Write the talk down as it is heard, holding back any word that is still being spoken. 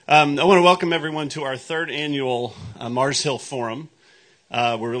I want to welcome everyone to our third annual Mars Hill Forum.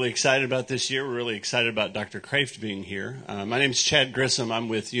 We're really excited about this year. We're really excited about Dr. Kreeft being here. My name is Chad Grissom. I'm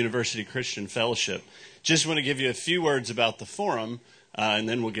with University Christian Fellowship. Just want to give you a few words about the forum, and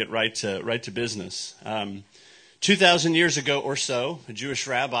then we'll get right to business. 2,000 years ago or so, a Jewish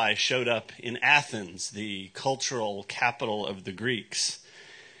rabbi showed up in Athens, the cultural capital of the Greeks.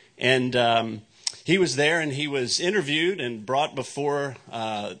 And he was there, and he was interviewed and brought before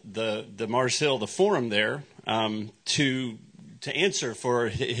the Mars Hill, the forum there, to answer for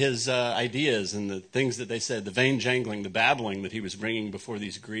his ideas and the things that they said, the vain jangling, the babbling that he was bringing before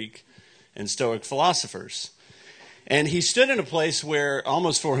these Greek and Stoic philosophers. And he stood in a place where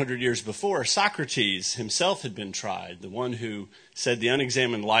almost 400 years before, Socrates himself had been tried, the one who said the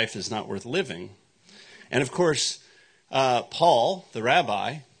unexamined life is not worth living. And of course, Paul, the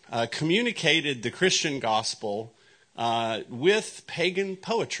rabbi, communicated the Christian gospel with pagan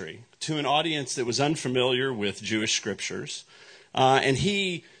poetry to an audience that was unfamiliar with Jewish scriptures. And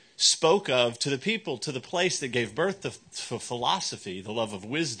he spoke of, to the people, to the place that gave birth to philosophy, the love of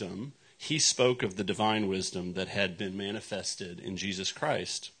wisdom, he spoke of the divine wisdom that had been manifested in Jesus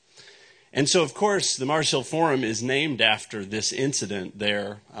Christ. And so, of course, the Mars Hill Forum is named after this incident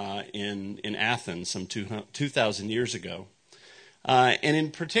there in Athens some 2,000 years ago. And in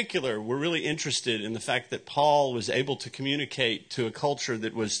particular, we're really interested in the fact that Paul was able to communicate to a culture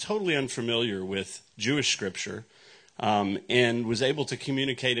that was totally unfamiliar with Jewish scripture, and was able to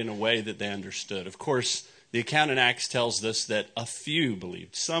communicate in a way that they understood. Of course, the account in Acts tells us that a few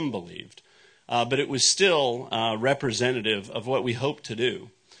believed, some believed, but it was still representative of what we hope to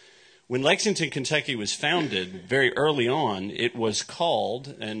do. When Lexington, Kentucky was founded, very early on, it was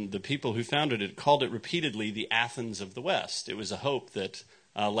called, and the people who founded it called it repeatedly, the Athens of the West. It was a hope that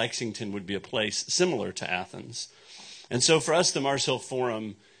Lexington would be a place similar to Athens. And so for us, the Mars Hill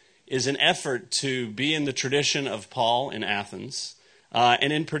Forum is an effort to be in the tradition of Paul in Athens,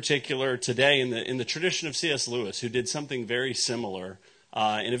 and in particular today in the tradition of C.S. Lewis, who did something very similar,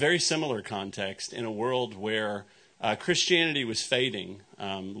 in a very similar context, in a world where Christianity was fading.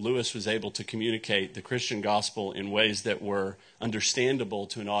 Lewis was able to communicate the Christian gospel in ways that were understandable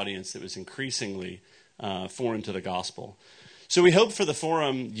to an audience that was increasingly foreign to the gospel. So we hope for the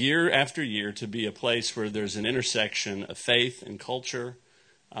forum year after year to be a place where there's an intersection of faith and culture,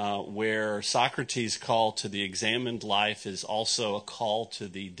 where Socrates' call to the examined life is also a call to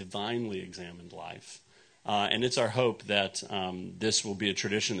the divinely examined life. And it's our hope that this will be a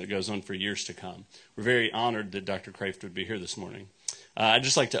tradition that goes on for years to come. We're very honored that Dr. Kreeft would be here this morning. I'd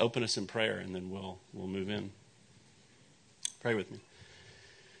just like to open us in prayer, and then we'll move in. Pray with me.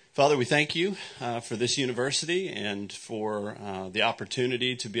 Father, we thank you for this university and for the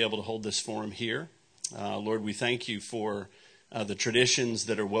opportunity to be able to hold this forum here. Lord, we thank you for the traditions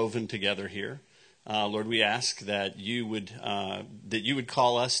that are woven together here. Lord, we ask that you would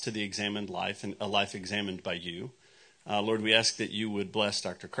call us to the examined life, and a life examined by you. Lord, we ask that you would bless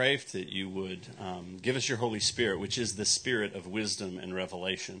Dr. Kreeft, that you would give us your Holy Spirit, which is the spirit of wisdom and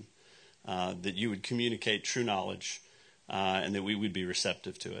revelation, that you would communicate true knowledge, and that we would be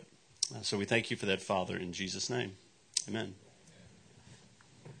receptive to it. So we thank you for that, Father, in Jesus' name. Amen.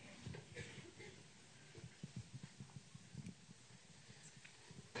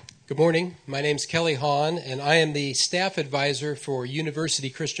 Good morning. My name's Kelly Hahn, and I am the staff advisor for University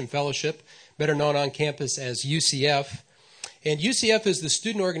Christian Fellowship, better known on campus as UCF. And UCF is the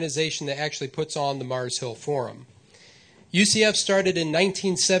student organization that actually puts on the Mars Hill Forum. UCF started in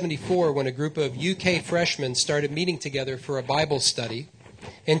 1974 when a group of UK freshmen started meeting together for a Bible study.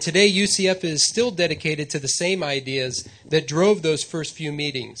 And today UCF is still dedicated to the same ideas that drove those first few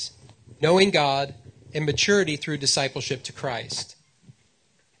meetings: knowing God and maturity through discipleship to Christ.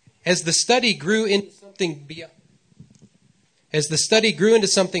 As the study grew into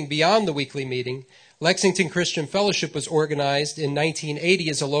something beyond the weekly meeting, Lexington Christian Fellowship was organized in 1980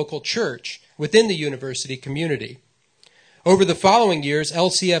 as a local church within the university community. Over the following years,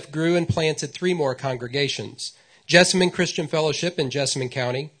 LCF grew and planted 3 more congregations: Jessamine Christian Fellowship in Jessamine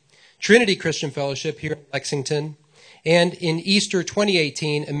County, Trinity Christian Fellowship here in Lexington, and in Easter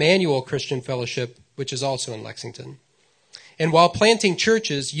 2018, Emmanuel Christian Fellowship, which is also in Lexington. And while planting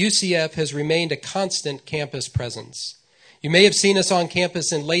churches, UCF has remained a constant campus presence. You may have seen us on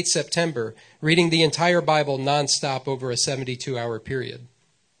campus in late September, reading the entire Bible nonstop over a 72-hour period.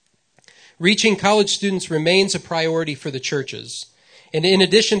 Reaching college students remains a priority for the churches. And in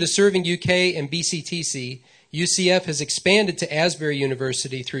addition to serving UK and BCTC, UCF has expanded to Asbury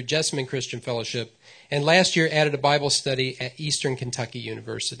University through Jessamine Christian Fellowship, and last year added a Bible study at Eastern Kentucky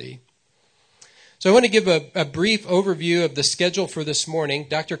University. So I want to give a brief overview of the schedule for this morning.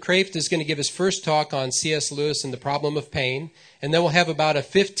 Dr. Kreeft is going to give his first talk on C.S. Lewis and the problem of pain, and then we'll have about a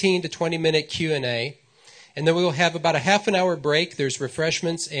 15 to 20-minute Q&A, and then we'll have about a half an hour break. There's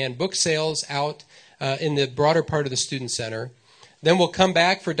refreshments and book sales out in the broader part of the Student Center. Then we'll come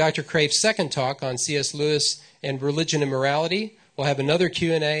back for Dr. Kreeft's second talk on C.S. Lewis and religion and morality. We'll have another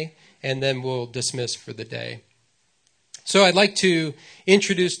Q&A, and then we'll dismiss for the day. So I'd like to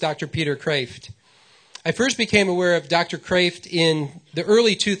introduce Dr. Peter Kreeft. I first became aware of Dr. Kreeft in the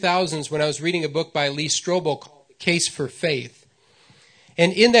early 2000s when I was reading a book by Lee Strobel called The Case for Faith.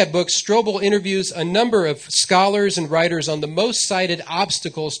 And in that book, Strobel interviews a number of scholars and writers on the most cited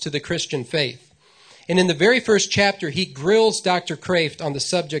obstacles to the Christian faith. And in the very first chapter, he grills Dr. Kreeft on the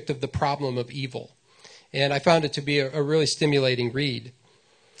subject of the problem of evil. And I found it to be a really stimulating read.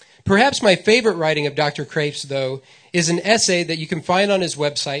 Perhaps my favorite writing of Dr. Kreeft's, though, is an essay that you can find on his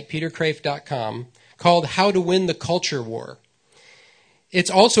website, peterkreeft.com, called How to Win the Culture War.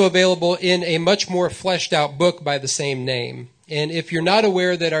 It's also available in a much more fleshed out book by the same name. And if you're not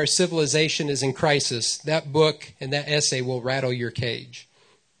aware that our civilization is in crisis, that book and that essay will rattle your cage.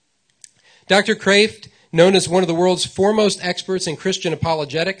 Dr. Kreeft, known as one of the world's foremost experts in Christian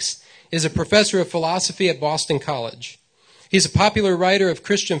apologetics, is a professor of philosophy at Boston College. He's a popular writer of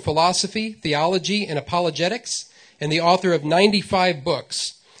Christian philosophy, theology, and apologetics, and the author of 95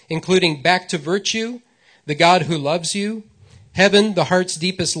 books, including Back to Virtue, The God Who Loves You, Heaven, the Heart's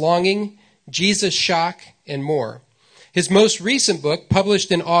Deepest Longing, Jesus Shock, and more. His most recent book,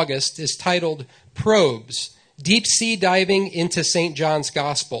 published in August, is titled Probes, Deep Sea Diving into St. John's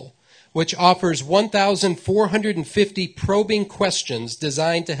Gospel, which offers 1,450 probing questions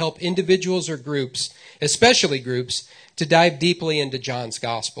designed to help individuals or groups, especially groups, to dive deeply into John's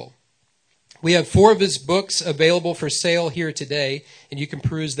Gospel. We have 4 of his books available for sale here today, and you can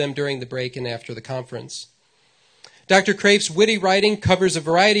peruse them during the break and after the conference. Dr. Kreeft's witty writing covers a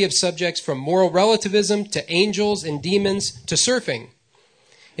variety of subjects from moral relativism to angels and demons to surfing.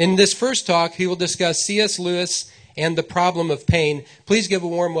 In this first talk, he will discuss C.S. Lewis and the problem of pain. Please give a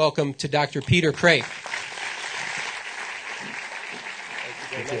warm welcome to Dr. Peter Kreeft.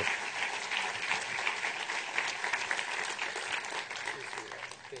 Thank you.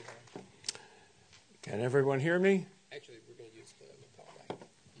 Can everyone hear me? Actually, we're going to use the talk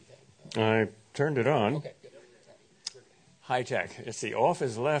mic. I turned it on. Okay, good. High tech. It's the off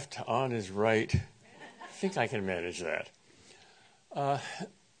is left, on is right. I think I can manage that.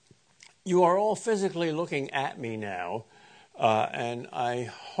 You are all physically looking at me now, and I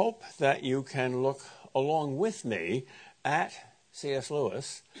hope that you can look along with me at C.S.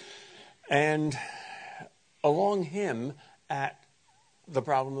 Lewis and along him at the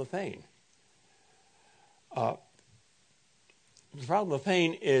problem of pain. The problem of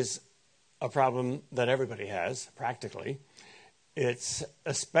pain is a problem that everybody has, practically. It's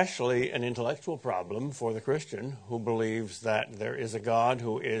especially an intellectual problem for the Christian who believes that there is a God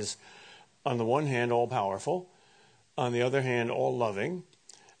who is, on the one hand, all-powerful, on the other hand, all-loving,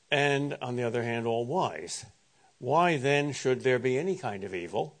 and on the other hand, all-wise. Why, then, should there be any kind of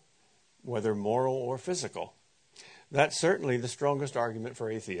evil, whether moral or physical? That's certainly the strongest argument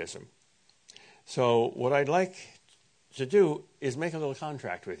for atheism. So what I'd like to do is make a little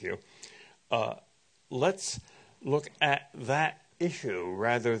contract with you. Let's look at that issue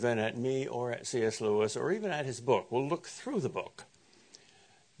rather than at me or at C.S. Lewis or even at his book. We'll look through the book.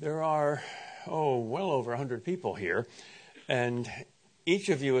 There are, well over 100 people here, and each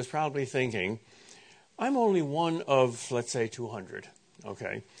of you is probably thinking, I'm only one of, let's say, 200,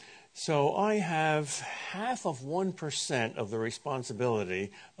 okay? So I have half of 1% of the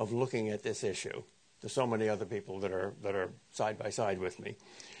responsibility of looking at this issue. There's so many other people that are side by side with me.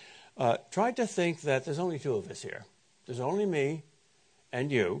 Try to think that there's only 2 of us here. There's only me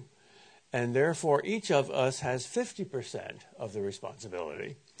and you, and therefore each of us has 50% of the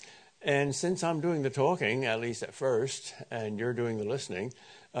responsibility. And since I'm doing the talking, at least at first, and you're doing the listening,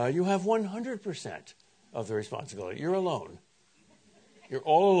 you have 100% of the responsibility. You're alone. You're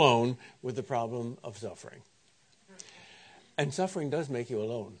all alone with the problem of suffering. And suffering does make you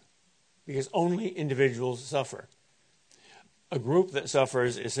alone, because only individuals suffer. A group that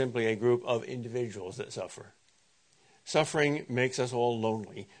suffers is simply a group of individuals that suffer. Suffering makes us all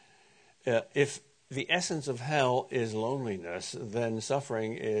lonely. If the essence of hell is loneliness, then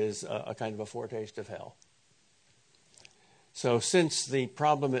suffering is a kind of a foretaste of hell. So since the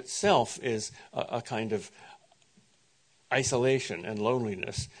problem itself is a kind of isolation and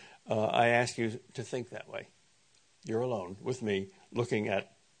loneliness, I ask you to think that way. You're alone with me looking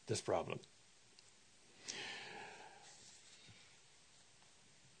at this problem.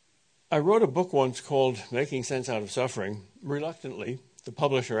 I wrote a book once called Making Sense Out of Suffering. Reluctantly, the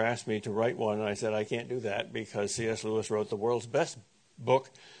publisher asked me to write one, and I said I can't do that because C.S. Lewis wrote the world's best book,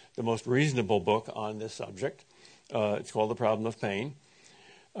 the most reasonable book on this subject. It's called The Problem of Pain.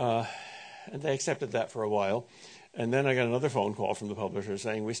 And they accepted that for a while. And then I got another phone call from the publisher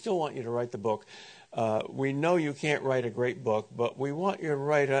saying, we still want you to write the book. We know you can't write a great book, but we want you to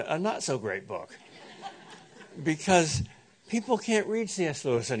write a not-so-great book. Because people can't read C.S.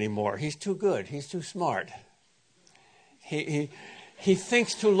 Lewis anymore. He's too good. He's too smart. He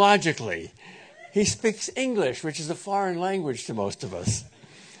thinks too logically. He speaks English, which is a foreign language to most of us.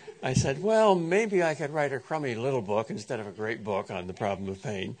 I said, well, maybe I could write a crummy little book instead of a great book on the problem of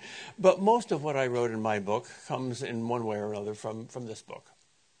pain. But most of what I wrote in my book comes in one way or another from this book.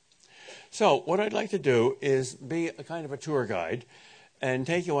 So what I'd like to do is be a kind of a tour guide and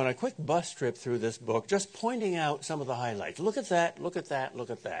take you on a quick bus trip through this book, just pointing out some of the highlights. Look at that, look at that, look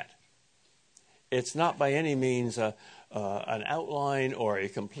at that. It's not by any means an outline or a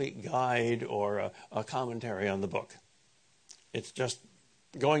complete guide or a commentary on the book. It's just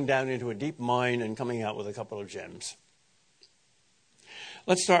going down into a deep mine and coming out with a couple of gems.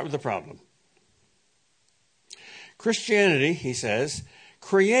 Let's start with the problem. Christianity, he says,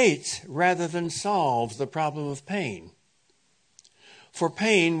 creates rather than solves the problem of pain. For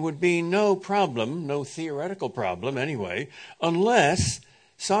pain would be no problem, no theoretical problem anyway, unless,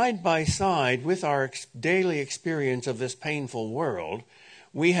 side by side with our daily experience of this painful world,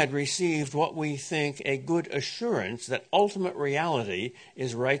 we had received what we think a good assurance that ultimate reality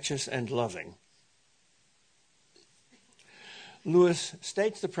is righteous and loving. Lewis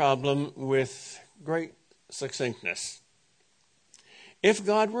states the problem with great succinctness. If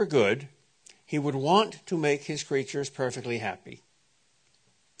God were good, he would want to make his creatures perfectly happy.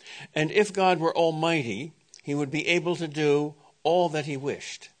 And if God were almighty, he would be able to do all that he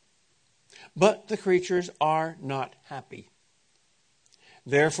wished. But the creatures are not happy.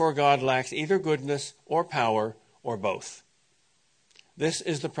 Therefore, God lacks either goodness or power or both. This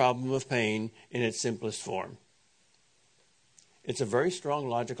is the problem of pain in its simplest form. It's a very strong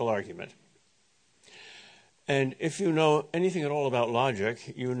logical argument. And if you know anything at all about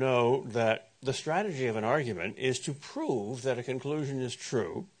logic, you know that the strategy of an argument is to prove that a conclusion is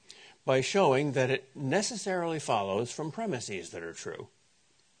true by showing that it necessarily follows from premises that are true.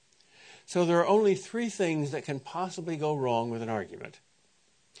 So there are only three things that can possibly go wrong with an argument.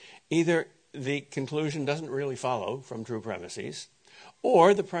 Either the conclusion doesn't really follow from true premises,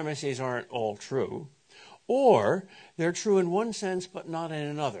 or the premises aren't all true, or they're true in one sense but not in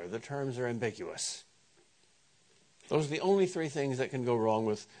another. The terms are ambiguous. Those are the only three things that can go wrong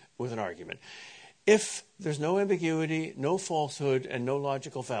with an argument. If there's no ambiguity, no falsehood, and no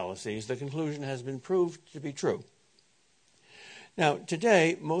logical fallacies, the conclusion has been proved to be true. Now,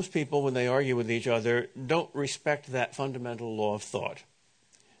 today, most people, when they argue with each other, don't respect that fundamental law of thought.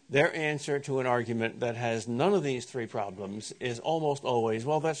 Their answer to an argument that has none of these three problems is almost always,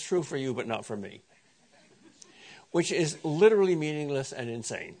 well, that's true for you, but not for me, which is literally meaningless and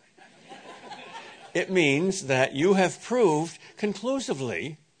insane. It means that you have proved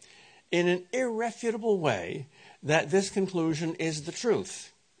conclusively, in an irrefutable way, that this conclusion is the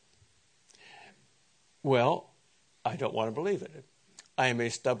truth. Well, I don't want to believe it. I am a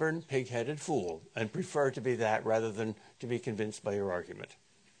stubborn, pig-headed fool and prefer to be that rather than to be convinced by your argument.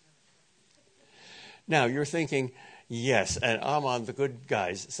 Now, you're thinking, yes, and I'm on the good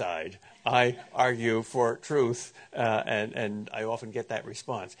guy's side. I argue for truth, and I often get that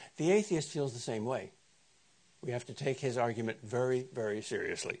response. The atheist feels the same way. We have to take his argument very, very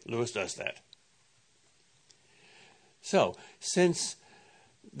seriously. Lewis does that. So, since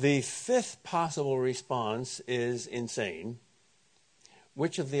the fifth possible response is insane,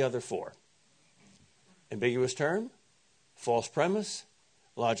 which of the other four? Ambiguous term, false premise,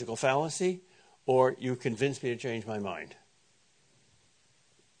 logical fallacy, or you convince me to change my mind?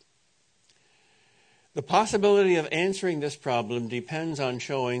 The possibility of answering this problem depends on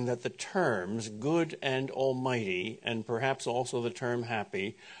showing that the terms good and almighty, and perhaps also the term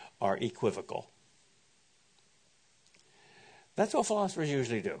happy, are equivocal. That's what philosophers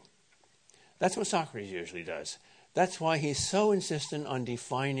usually do. That's what Socrates usually does. That's why he's so insistent on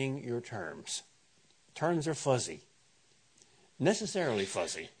defining your terms. Terms are fuzzy, necessarily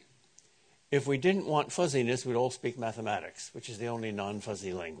fuzzy. If we didn't want fuzziness, we'd all speak mathematics, which is the only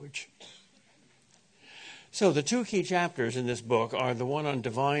non-fuzzy language. So the two key chapters in this book are the one on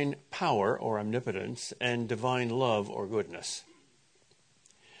divine power, or omnipotence, and divine love, or goodness.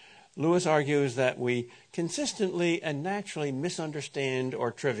 Lewis argues that we consistently and naturally misunderstand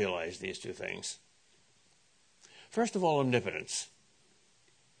or trivialize these two things. First of all, omnipotence.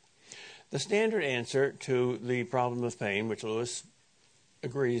 The standard answer to the problem of pain, which Lewis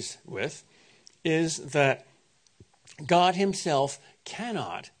agrees with, is that God himself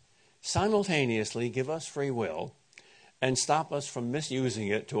cannot simultaneously give us free will and stop us from misusing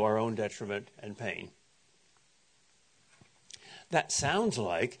it to our own detriment and pain. That sounds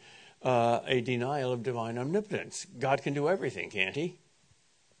like a denial of divine omnipotence. God can do everything, can't he?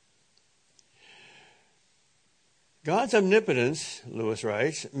 God's omnipotence, Lewis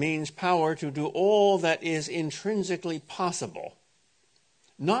writes, means power to do all that is intrinsically possible,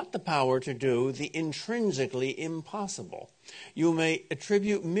 not the power to do the intrinsically impossible. You may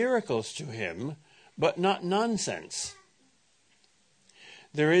attribute miracles to him, but not nonsense.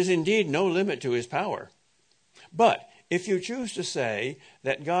 There is indeed no limit to his power. But if you choose to say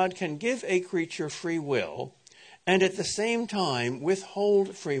that God can give a creature free will and at the same time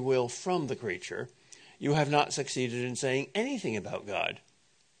withhold free will from the creature, you have not succeeded in saying anything about God.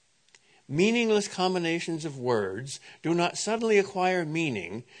 Meaningless combinations of words do not suddenly acquire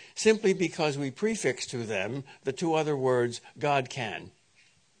meaning simply because we prefix to them the two other words, God can.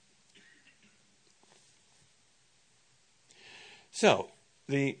 So,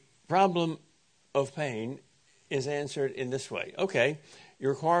 the problem of pain is answered in this way. Okay,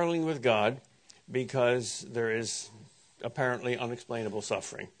 you're quarreling with God because there is apparently unexplainable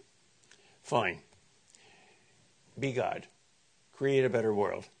suffering. Fine. Be God. Create a better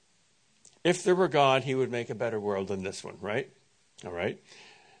world. If there were God, he would make a better world than this one, right? All right.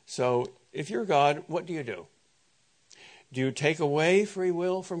 So if you're God, what do? Do you take away free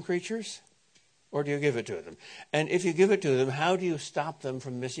will from creatures, or do you give it to them? And if you give it to them, how do you stop them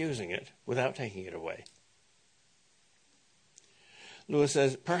from misusing it without taking it away? Lewis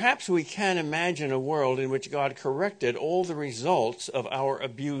says, perhaps we can imagine a world in which God corrected all the results of our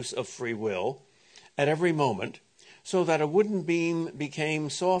abuse of free will at every moment, so that a wooden beam became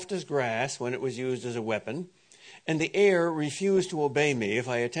soft as grass when it was used as a weapon, and the air refused to obey me if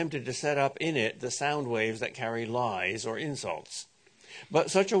I attempted to set up in it the sound waves that carry lies or insults.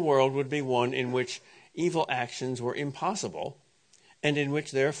 But such a world would be one in which evil actions were impossible, and in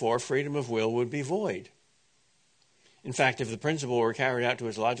which, therefore, freedom of will would be void. In fact, if the principle were carried out to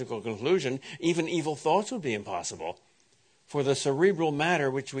its logical conclusion, even evil thoughts would be impossible, for the cerebral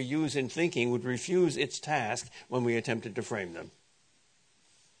matter which we use in thinking would refuse its task when we attempted to frame them.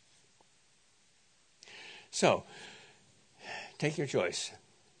 So, take your choice.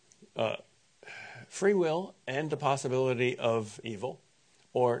 Free will and the possibility of evil,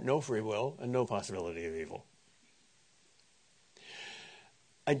 or no free will and no possibility of evil.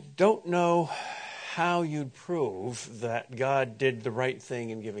 I don't know how you'd prove that God did the right thing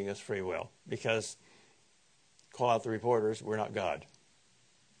in giving us free will, because call out the reporters, we're not God.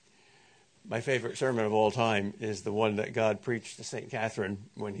 My favorite sermon of all time is the one that God preached to St. Catherine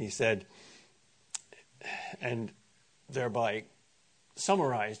when he said, and thereby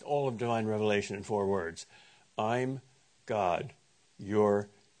summarized all of divine revelation in 4 words, I'm God, you're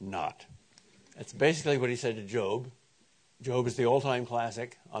not. That's basically what he said to Job. Job is the all-time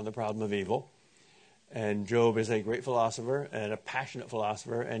classic on the problem of evil. And Job is a great philosopher and a passionate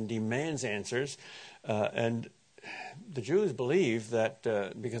philosopher and demands answers. And the Jews believe that,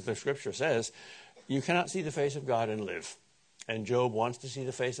 because the scripture says, you cannot see the face of God and live. And Job wants to see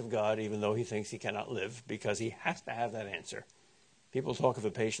the face of God even though he thinks he cannot live, because he has to have that answer. People talk of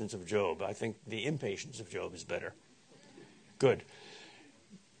the patience of Job. I think the impatience of Job is better. Good.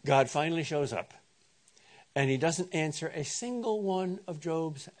 God finally shows up. And he doesn't answer a single one of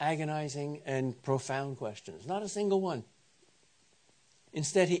Job's agonizing and profound questions. Not a single one.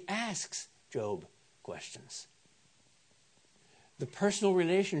 Instead, he asks Job questions. The personal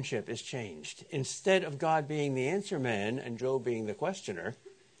relationship is changed. Instead of God being the answer man and Job being the questioner,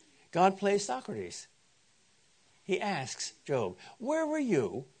 God plays Socrates. He asks Job, where were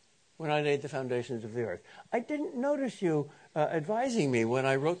you when I laid the foundations of the earth? I didn't notice you advising me when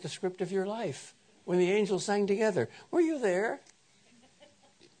I wrote the script of your life. When the angels sang together, were you there?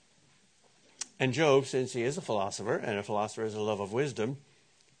 And Job, since he is a philosopher, and a philosopher has a love of wisdom,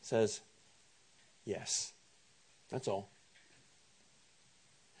 says, yes. That's all.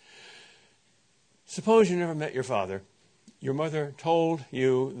 Suppose you never met your father. Your mother told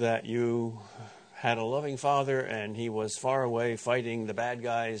you that you had a loving father and he was far away fighting the bad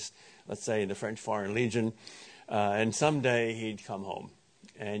guys, let's say the French Foreign Legion, and someday he'd come home,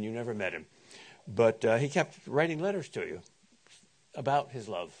 and you never met him. But he kept writing letters to you about his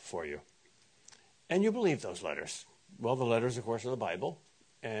love for you. And you believe those letters. Well, the letters, of course, are the Bible,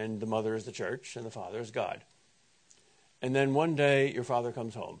 and the mother is the church, and the father is God. And then one day, your father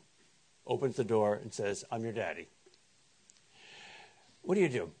comes home, opens the door, and says, I'm your daddy. What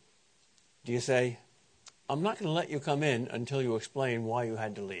do? Do you say, I'm not going to let you come in until you explain why you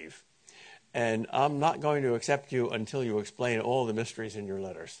had to leave? And I'm not going to accept you until you explain all the mysteries in your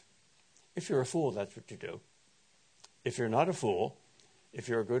letters. If you're a fool, that's what you do. If you're not a fool, if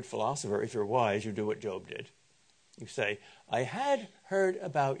you're a good philosopher, if you're wise, you do what Job did. You say, I had heard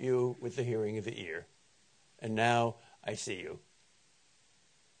about you with the hearing of the ear, and now I see you.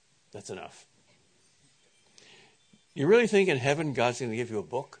 That's enough. You really think in heaven God's going to give you a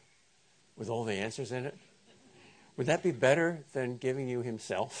book with all the answers in it? Would that be better than giving you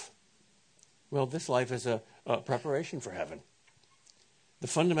himself? Well, this life is a preparation for heaven. The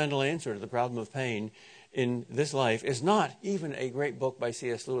fundamental answer to the problem of pain in this life is not even a great book by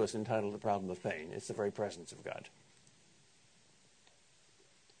C.S. Lewis entitled The Problem of Pain. It's the very presence of God.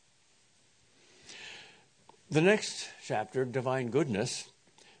 The next chapter, Divine Goodness,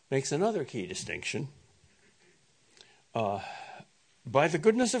 makes another key distinction. By the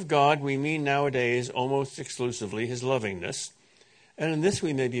goodness of God, we mean nowadays almost exclusively his lovingness, and in this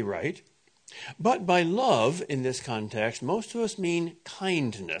we may be right. But by love, in this context, most of us mean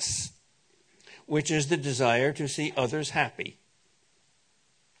kindness, which is the desire to see others happy.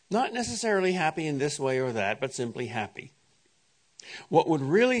 Not necessarily happy in this way or that, but simply happy. What would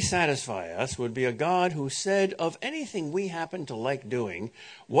really satisfy us would be a God who said of anything we happen to like doing,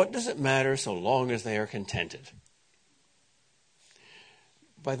 what does it matter so long as they are contented?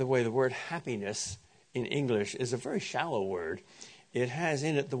 By the way, the word happiness in English is a very shallow word. It has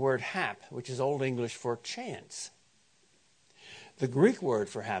in it the word hap, which is Old English for chance. The Greek word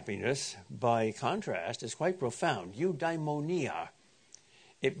for happiness, by contrast, is quite profound, eudaimonia.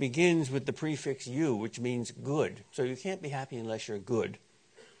 It begins with the prefix eu, which means good. So you can't be happy unless you're good.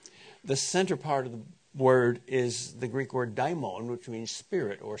 The center part of the word is the Greek word daimon, which means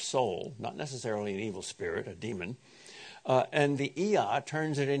spirit or soul, not necessarily an evil spirit, a demon. And the ia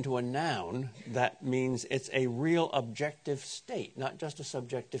turns it into a noun that means it's a real objective state, not just a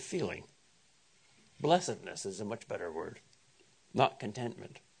subjective feeling. Blessedness is a much better word, not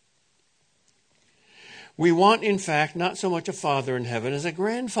contentment. We want, in fact, not so much a father in heaven as a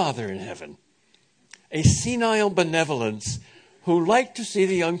grandfather in heaven, a senile benevolence who liked to see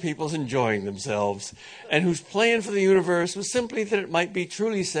the young peoples enjoying themselves and whose plan for the universe was simply that it might be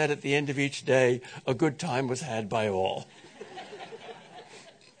truly said at the end of each day, a good time was had by all.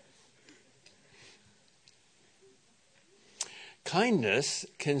 Kindness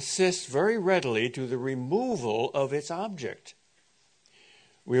consists very readily to the removal of its object.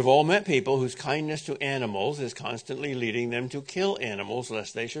 We have all met people whose kindness to animals is constantly leading them to kill animals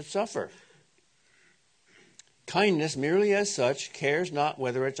lest they should suffer. Kindness, merely as such, cares not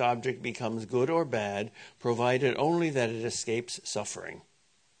whether its object becomes good or bad, provided only that it escapes suffering.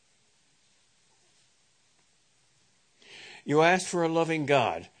 You ask for a loving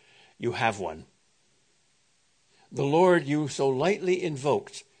God. You have one. The Lord you so lightly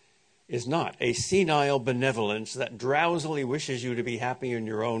invoked is not a senile benevolence that drowsily wishes you to be happy in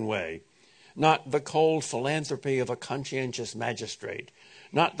your own way, not the cold philanthropy of a conscientious magistrate,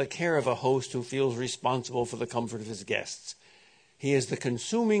 not the care of a host who feels responsible for the comfort of his guests. He is the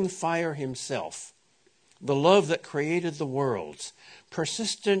consuming fire himself, the love that created the worlds,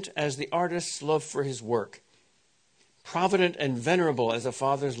 persistent as the artist's love for his work, provident and venerable as a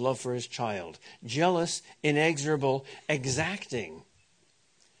father's love for his child, jealous, inexorable, exacting.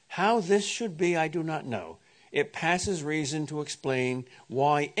 How this should be, I do not know. It passes reason to explain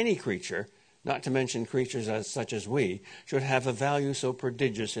why any creature, not to mention creatures such as we, should have a value so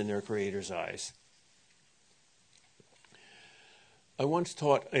prodigious in their Creator's eyes. I once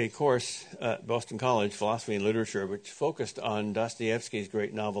taught a course at Boston College, Philosophy and Literature, which focused on Dostoevsky's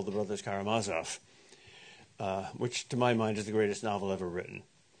great novel, The Brothers Karamazov, which to my mind is the greatest novel ever written.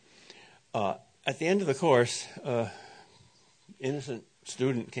 At the end of the course, innocent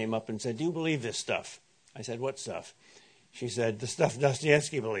student came up and said, "Do you believe this stuff?" I said, "What stuff?" She said, "The stuff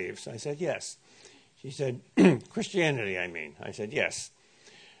Dostoevsky believes." I said, "Yes." She said, "Christianity, I mean." I said, "Yes."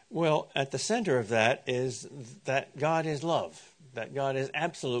 Well, at the center of that is that God is love, that God is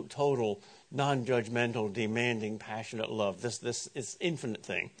absolute, total, non-judgmental, demanding, passionate love. This is infinite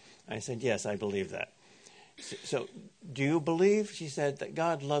thing. I said, "Yes, I believe that." So, "Do you believe," she said, "that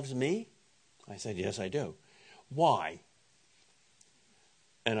God loves me?" I said, "Yes, I do." "Why?"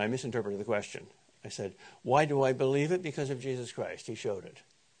 And I misinterpreted the question. I said, "Why do I believe it? Because of Jesus Christ. He showed it."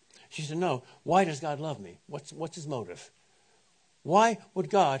 She said, "No, why does God love me? What's his motive? Why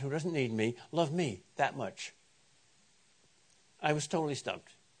would God, who doesn't need me, love me that much?" I was totally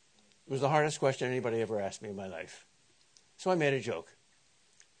stumped. It was the hardest question anybody ever asked me in my life. So I made a joke.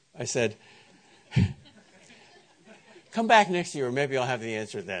 I said, Come back next year, maybe I'll have the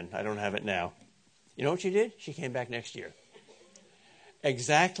answer then. I don't have it now. You know what she did? She came back next year.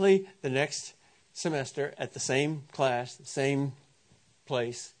 Exactly the next semester at the same class, the same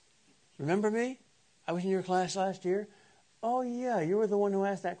place. Remember me? I was in your class last year. Oh, yeah, you were the one who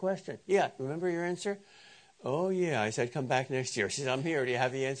asked that question. Yeah, remember your answer? Oh, yeah, I said, come back next year. She said, I'm here. Do you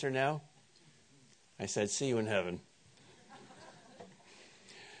have the answer now? I said, see you in heaven.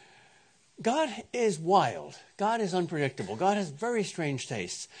 God is wild. God is unpredictable. God has very strange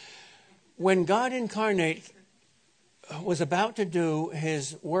tastes. When God incarnate was about to do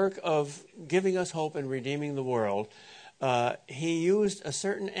his work of giving us hope and redeeming the world, he used a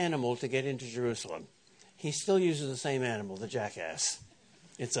certain animal to get into Jerusalem. He still uses the same animal, the jackass.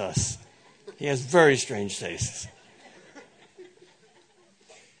 It's us. He has very strange tastes.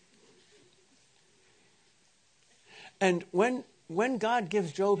 And when God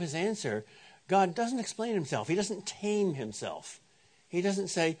gives Job his answer, God doesn't explain himself. He doesn't tame himself. He doesn't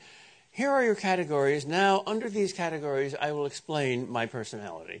say, here are your categories. Now, under these categories, I will explain my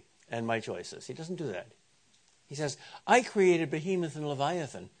personality and my choices. He doesn't do that. He says, I created Behemoth and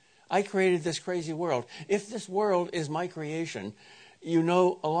Leviathan. I created this crazy world. If this world is my creation, you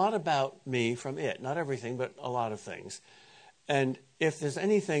know a lot about me from it. Not everything, but a lot of things. And if there's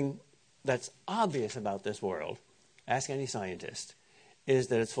anything that's obvious about this world, ask any scientist, is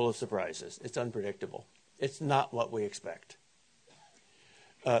that it's full of surprises. It's unpredictable. It's not what we expect.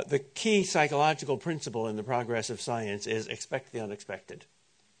 The key psychological principle in the progress of science is expect the unexpected.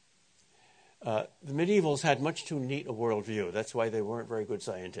 The medievals had much too neat a worldview. That's why they weren't very good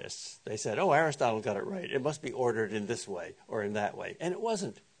scientists. They said, oh, Aristotle got it right. It must be ordered in this way or in that way. And it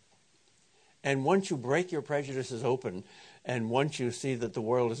wasn't. And once you break your prejudices open, and once you see that the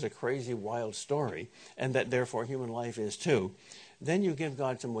world is a crazy, wild story, and that therefore human life is too, then you give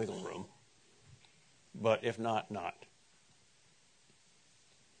God some wiggle room. But if not, not.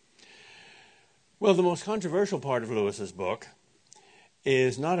 Well, the most controversial part of Lewis's book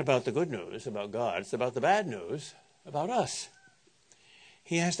is not about the good news about God. It's about the bad news about us.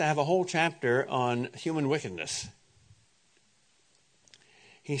 He has to have a whole chapter on human wickedness.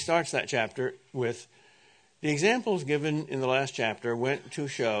 He starts that chapter with, the examples given in the last chapter went to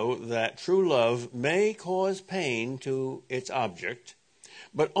show that true love may cause pain to its object,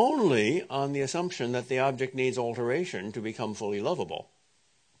 but only on the assumption that the object needs alteration to become fully lovable.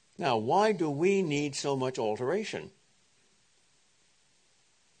 Now, why do we need so much alteration?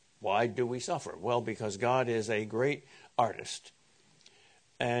 Why do we suffer? Well, because God is a great artist.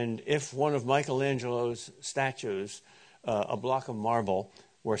 And if one of Michelangelo's statues, a block of marble,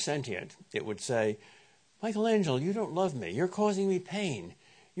 were sentient, it would say, Michelangelo, you don't love me. You're causing me pain.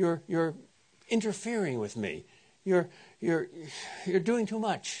 You're interfering with me. You're doing too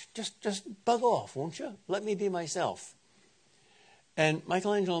much. Just bug off, won't you? Let me be myself. And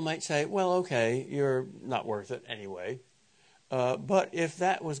Michelangelo might say, well, okay, you're not worth it anyway. But if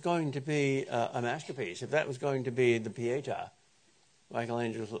that was going to be a masterpiece, if that was going to be the Pietà,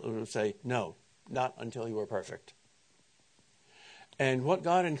 Michelangelo would say, no, not until you are perfect. And what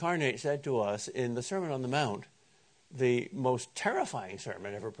God incarnate said to us in the Sermon on the Mount, the most terrifying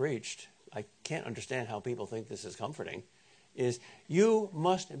sermon ever preached, I can't understand how people think this is comforting, is you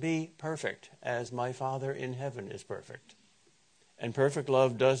must be perfect as my Father in heaven is perfect. And perfect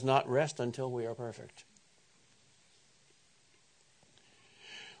love does not rest until we are perfect.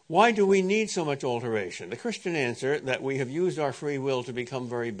 Why do we need so much alteration? The Christian answer that we have used our free will to become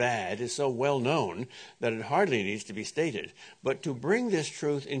very bad is so well known that it hardly needs to be stated. But to bring this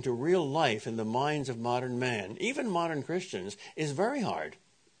truth into real life in the minds of modern man, even modern Christians, is very hard.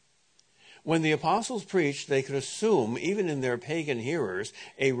 When the apostles preached, they could assume, even in their pagan hearers,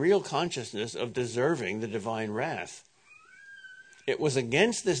 a real consciousness of deserving the divine wrath. It was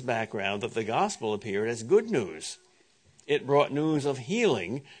against this background that the gospel appeared as good news. It brought news of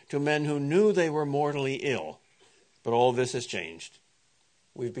healing to men who knew they were mortally ill. But all this has changed.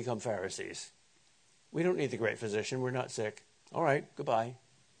 We've become Pharisees. We don't need the great physician. We're not sick. All right, goodbye.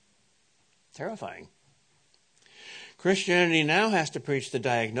 Terrifying. Christianity now has to preach the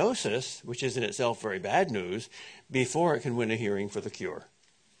diagnosis, which is in itself very bad news, before it can win a hearing for the cure.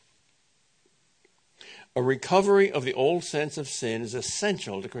 A recovery of the old sense of sin is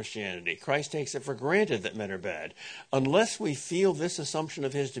essential to Christianity. Christ takes it for granted that men are bad. Unless we feel this assumption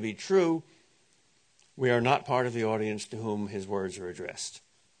of his to be true, we are not part of the audience to whom his words are addressed.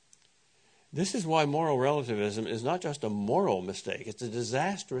 This is why moral relativism is not just a moral mistake, it's a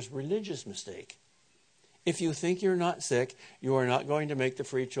disastrous religious mistake. If you think you're not sick, you are not going to make the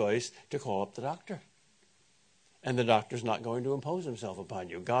free choice to call up the doctor. And the doctor's not going to impose himself upon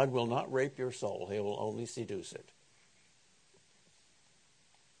you. God will not rape your soul. He will only seduce it.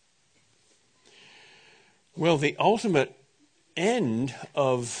 Well, the ultimate end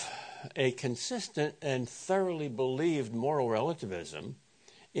of a consistent and thoroughly believed moral relativism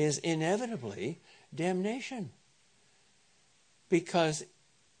is inevitably damnation. Because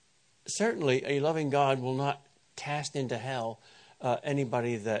certainly a loving God will not cast into hell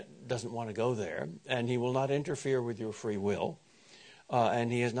anybody that doesn't want to go there, and he will not interfere with your free will, and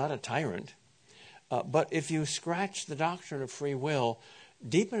he is not a tyrant. But if you scratch the doctrine of free will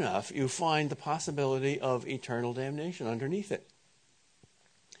deep enough, you find the possibility of eternal damnation underneath it.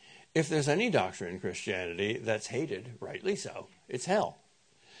 If there's any doctrine in Christianity that's hated, rightly so, it's hell.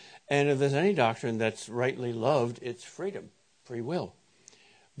 And if there's any doctrine that's rightly loved, it's freedom, free will.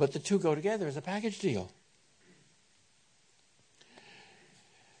 But the two go together as a package deal.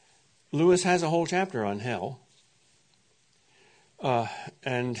 Lewis has a whole chapter on hell.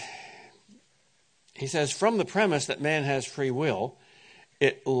 And he says, from the premise that man has free will,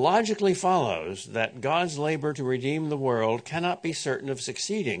 it logically follows that God's labor to redeem the world cannot be certain of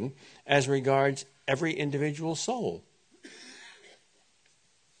succeeding as regards every individual soul.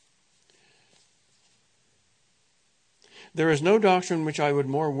 There is no doctrine which I would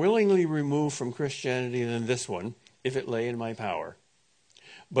more willingly remove from Christianity than this one, if it lay in my power.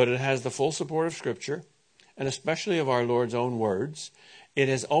 But it has the full support of Scripture, and especially of our Lord's own words. It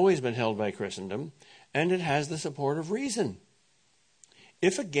has always been held by Christendom, and it has the support of reason.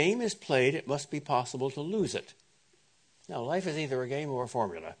 If a game is played, it must be possible to lose it. Now, life is either a game or a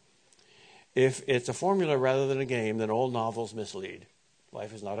formula. If it's a formula rather than a game, then all novels mislead.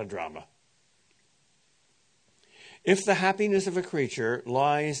 Life is not a drama. If the happiness of a creature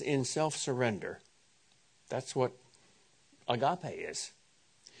lies in self-surrender, that's what agape is.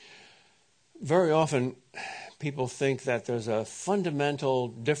 Very often, people think that there's a fundamental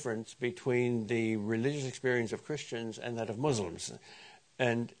difference between the religious experience of Christians and that of Muslims.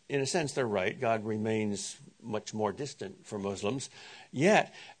 And in a sense, they're right. God remains much more distant for Muslims.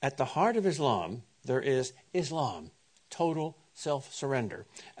 Yet, at the heart of Islam, there is Islam, total self-surrender.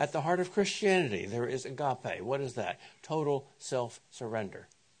 At the heart of Christianity, there is agape. What is that? Total self-surrender.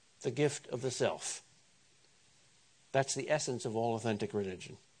 The gift of the self. That's the essence of all authentic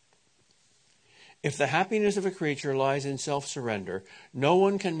religion. If the happiness of a creature lies in self-surrender, no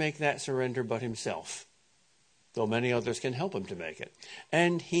one can make that surrender but himself, though many others can help him to make it.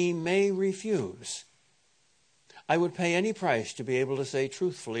 And he may refuse. I would pay any price to be able to say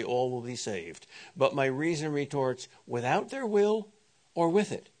truthfully, all will be saved. But my reason retorts, without their will or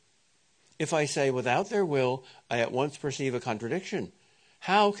with it? If I say without their will, I at once perceive a contradiction.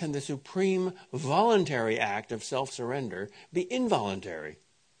 How can the supreme voluntary act of self-surrender be involuntary?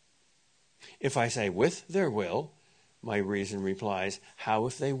 If I say with their will, my reason replies, how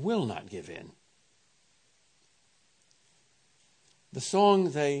if they will not give in? The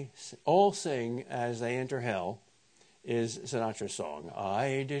song they all sing as they enter hell is Sinatra's song,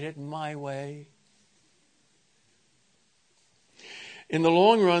 I did it my way. In the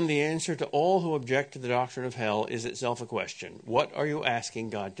long run, the answer to all who object to the doctrine of hell is itself a question. What are you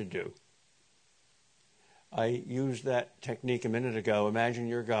asking God to do? I used that technique a minute ago. Imagine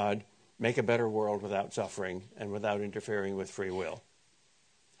you're God. Make a better world without suffering and without interfering with free will.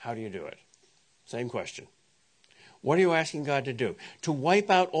 How do you do it? Same question. What are you asking God to do? To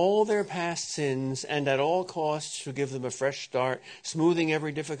wipe out all their past sins and at all costs to give them a fresh start, smoothing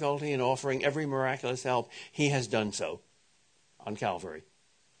every difficulty and offering every miraculous help. He has done so on Calvary.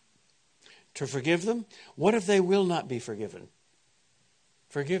 To forgive them? What if they will not be forgiven?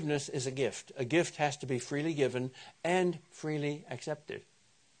 Forgiveness is a gift. A gift has to be freely given and freely accepted.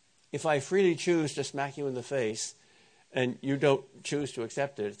 If I freely choose to smack you in the face and you don't choose to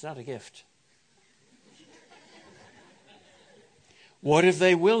accept it, it's not a gift. What if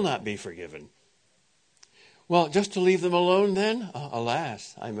they will not be forgiven? Well, just to leave them alone then?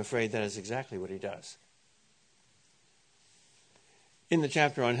 Alas, I'm afraid that is exactly what he does. In the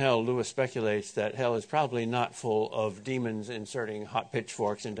chapter on hell, Lewis speculates that hell is probably not full of demons inserting hot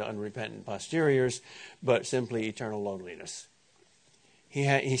pitchforks into unrepentant posteriors, but simply eternal loneliness.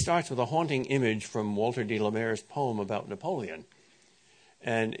 He starts with a haunting image from Walter de la Mare's poem about Napoleon.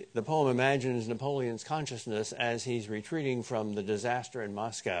 And the poem imagines Napoleon's consciousness as he's retreating from the disaster in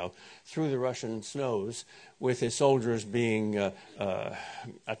Moscow through the Russian snows, with his soldiers being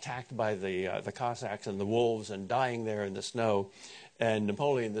attacked by the Cossacks and the wolves and dying there in the snow. And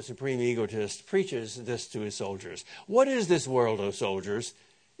Napoleon, the supreme egotist, preaches this to his soldiers. What is this world, O soldiers?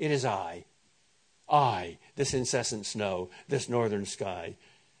 It is I, this incessant snow, this northern sky.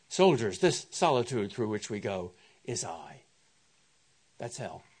 Soldiers, this solitude through which we go is I. That's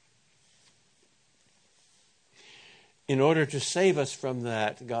hell. In order to save us from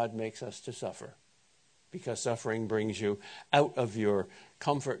that, God makes us to suffer. because suffering brings you out of your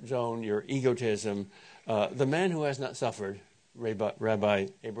comfort zone, your egotism. The man who has not suffered, Rabbi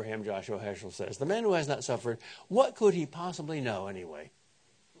Abraham Joshua Heschel says, the man who has not suffered, what could he possibly know anyway?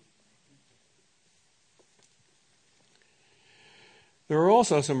 There are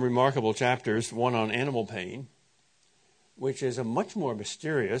also some remarkable chapters, one on animal pain, which is a much more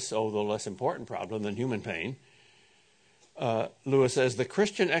mysterious, although less important problem than human pain. Lewis says, the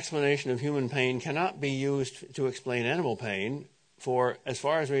Christian explanation of human pain cannot be used to explain animal pain, for as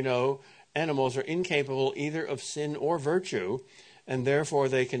far as we know, animals are incapable either of sin or virtue, and therefore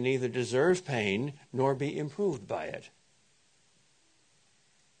they can neither deserve pain nor be improved by it.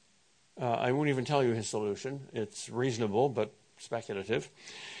 I won't even tell you his solution. It's reasonable, but speculative.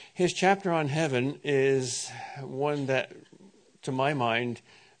 His chapter on heaven is one that, to my mind,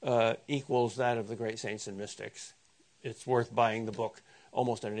 equals that of the great saints and mystics. It's worth buying the book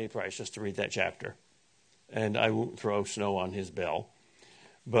almost at any price just to read that chapter. And I won't throw snow on his bell.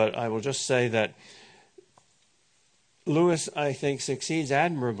 But I will just say that Lewis, I think, succeeds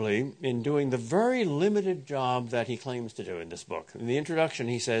admirably in doing the very limited job that he claims to do in this book. In the introduction,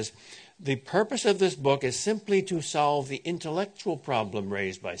 he says, the purpose of this book is simply to solve the intellectual problem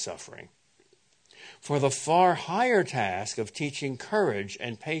raised by suffering. For the far higher task of teaching courage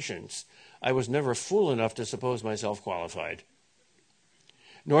and patience, I was never fool enough to suppose myself qualified.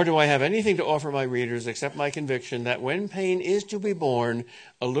 Nor do I have anything to offer my readers except my conviction that when pain is to be borne,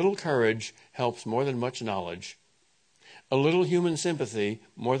 a little courage helps more than much knowledge, a little human sympathy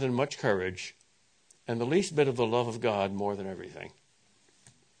more than much courage, and the least bit of the love of God more than everything.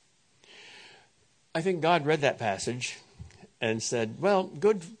 I think God read that passage and said, well,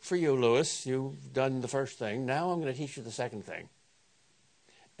 good for you, Lewis. You've done the first thing. Now I'm going to teach you the second thing.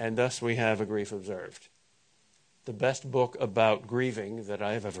 And thus we have A Grief Observed, the best book about grieving that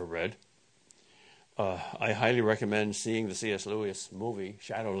I have ever read. I highly recommend seeing the C.S. Lewis movie,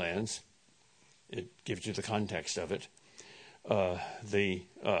 Shadowlands. It gives you the context of it. The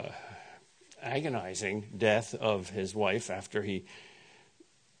agonizing death of his wife after he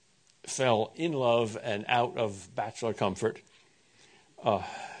fell in love and out of bachelor comfort.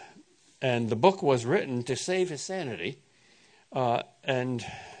 And the book was written to save his sanity and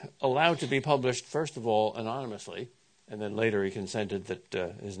allowed to be published, first of all, anonymously, and then later he consented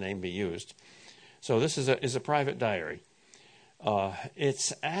that his name be used. So this is a private diary.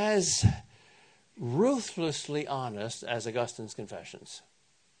 It's as ruthlessly honest as Augustine's Confessions.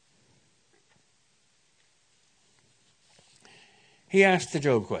 He asked the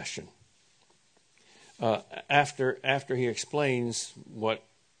Job question after he explains what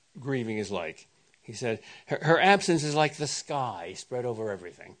grieving is like. He said, her absence is like the sky spread over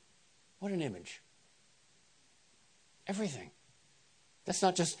everything. What an image. Everything. That's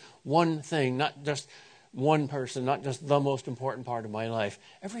not just one thing, not just one person, not just the most important part of my life.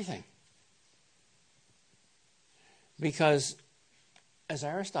 Everything. Because, as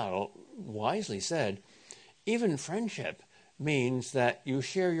Aristotle wisely said, even friendship means that you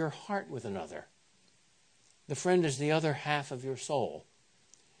share your heart with another. The friend is the other half of your soul.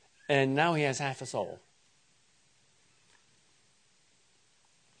 And now he has half a soul.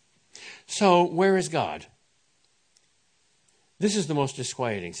 So, where is God? This is the most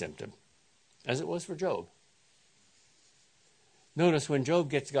disquieting symptom, as it was for Job. Notice when Job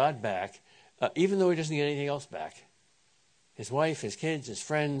gets God back, even though he doesn't get anything else back, his wife, his kids, his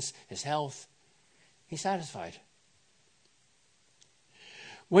friends, his health, he's satisfied.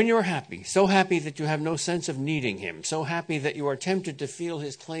 When you're happy, so happy that you have no sense of needing him, so happy that you are tempted to feel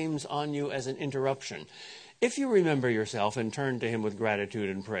his claims on you as an interruption, if you remember yourself and turn to him with gratitude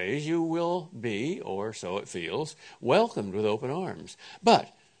and praise, you will be, or so it feels, welcomed with open arms.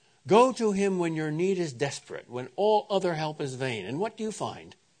 But go to him when your need is desperate, when all other help is vain. And what do you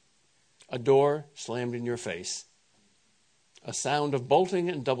find? A door slammed in your face, a sound of bolting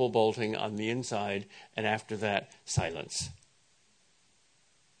and double bolting on the inside, and after that, silence.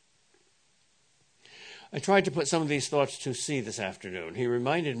 I tried to put some of these thoughts to sea this afternoon. He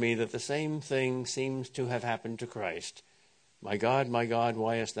reminded me that the same thing seems to have happened to Christ. My God,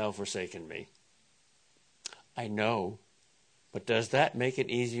 why hast thou forsaken me? I know, but does that make it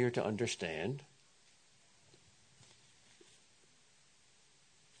easier to understand?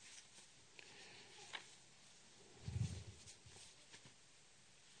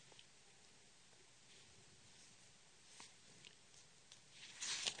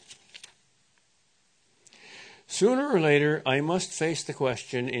 Sooner or later, I must face the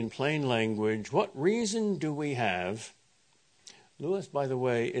question in plain language, what reason do we have? Lewis, by the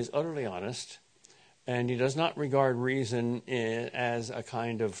way, is utterly honest, and he does not regard reason as a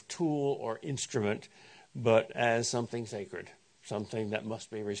kind of tool or instrument but as something sacred, something that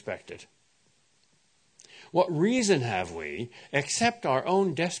must be respected. What reason have we, except our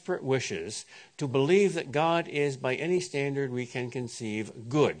own desperate wishes, to believe that God is, by any standard we can conceive,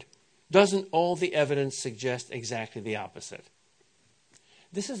 good? Doesn't all the evidence suggest exactly the opposite?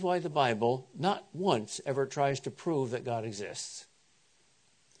 This is why the Bible not once ever tries to prove that God exists.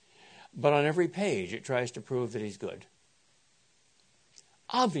 But on every page it tries to prove that he's good.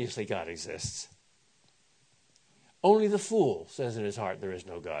 Obviously God exists. Only the fool says in his heart there is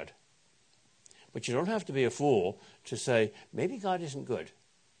no God. But you don't have to be a fool to say, maybe God isn't good.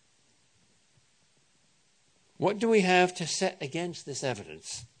 What do we have to set against this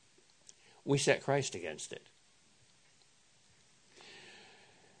evidence? We set Christ against it.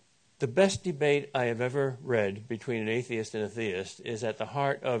 The best debate I have ever read between an atheist and a theist is at the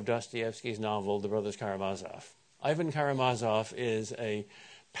heart of Dostoevsky's novel, The Brothers Karamazov. Ivan Karamazov is a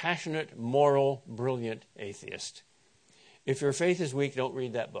passionate, moral, brilliant atheist. If your faith is weak, don't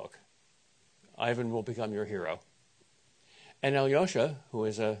read that book. Ivan will become your hero. And Alyosha, who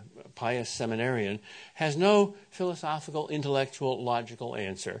is a pious seminarian, has no philosophical, intellectual, logical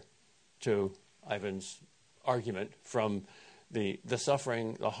answer to Ivan's argument from the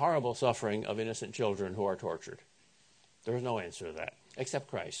suffering, the horrible suffering of innocent children who are tortured. There is no answer to that, except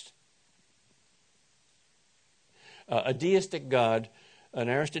Christ. A deistic God, an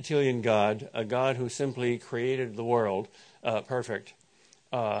Aristotelian God, a God who simply created the world perfect,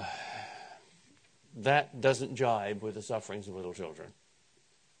 that doesn't jibe with the sufferings of little children.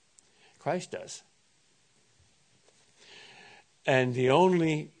 Christ does. And the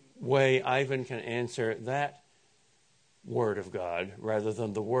only way Ivan can answer that word of God, rather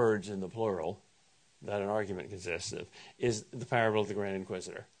than the words in the plural that an argument consists of, is the parable of the Grand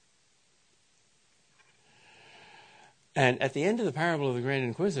Inquisitor. And at the end of the parable of the Grand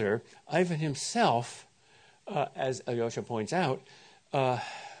Inquisitor, Ivan himself, as Alyosha points out,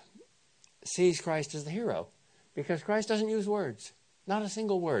 sees Christ as the hero, because Christ doesn't use words, not a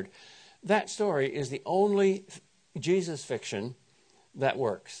single word. That story is the only Jesus fiction that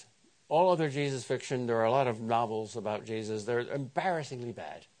works. All other Jesus fiction, there are a lot of novels about Jesus, they're embarrassingly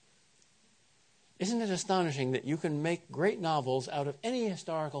bad. Isn't it astonishing that you can make great novels out of any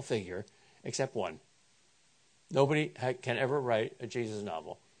historical figure except one? Nobody can ever write a Jesus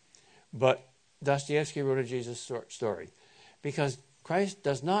novel. But Dostoevsky wrote a Jesus story because Christ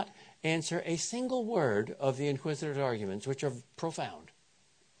does not answer a single word of the Inquisitor's arguments, which are profound.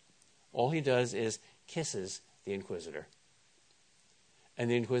 All he does is kisses the Inquisitor. And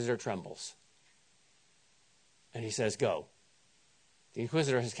the Inquisitor trembles. And he says, go. The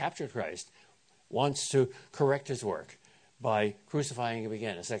Inquisitor has captured Christ, wants to correct his work by crucifying him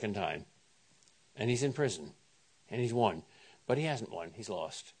again a second time. And he's in prison. And he's won. But he hasn't won. He's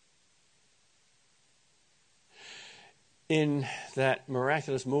lost. In that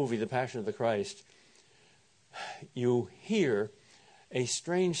miraculous movie, The Passion of the Christ, you hear a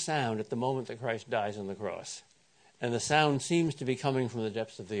strange sound at the moment that Christ dies on the cross. And the sound seems to be coming from the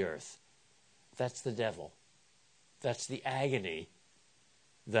depths of the earth. That's the devil. That's the agony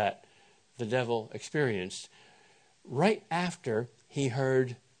that the devil experienced right after he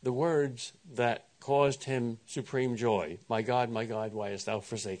heard the words that caused him supreme joy. My God, why hast thou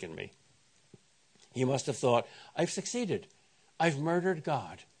forsaken me? He must have thought, I've succeeded. I've murdered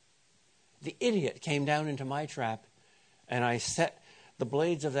God. The idiot came down into my trap, and I set the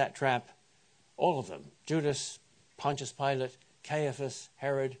blades of that trap, all of them, Judas, Pontius Pilate, Caiaphas,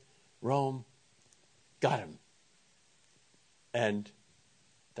 Herod, Rome, got him. And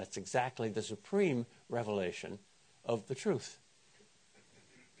that's exactly the supreme revelation of the truth.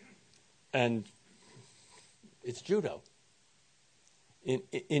 And it's judo.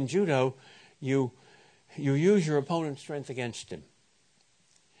 In judo, you use your opponent's strength against him.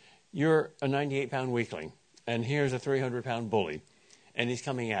 You're a 98-pound weakling, and here's a 300-pound bully, and he's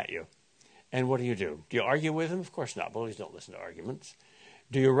coming at you. And what do? Do you argue with him? Of course not. Bullies don't listen to arguments.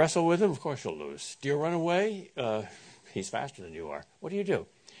 Do you wrestle with him? Of course you'll lose. Do you run away? He's faster than you are. What do?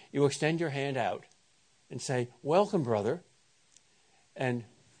 You extend your hand out and say, welcome, brother. And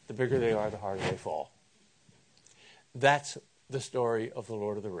the bigger they are, the harder they fall. That's the story of the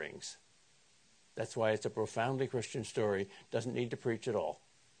Lord of the Rings. That's why it's a profoundly Christian story. Doesn't need to preach at all.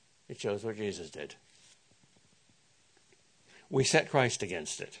 It shows what Jesus did. We set Christ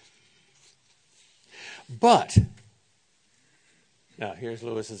against it. But, now here's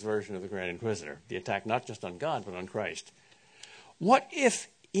Lewis's version of the Grand Inquisitor, the attack not just on God, but on Christ. What if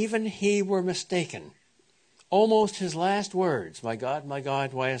even he were mistaken? Almost his last words, my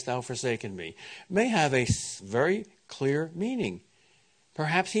God, why hast thou forsaken me, may have a very clear meaning.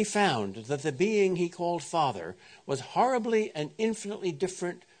 Perhaps he found that the being he called Father was horribly and infinitely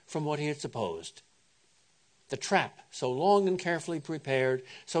different from what he had supposed. The trap, so long and carefully prepared,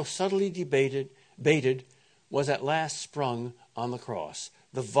 so subtly baited, was at last sprung on the cross.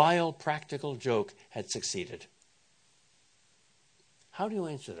 The vile practical joke had succeeded. How do you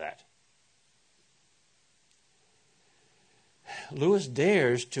answer that? Lewis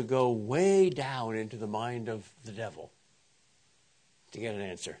dares to go way down into the mind of the devil to get an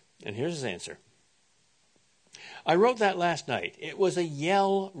answer. And here's his answer. I wrote that last night. It was a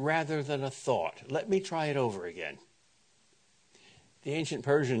yell rather than a thought. Let me try it over again. The ancient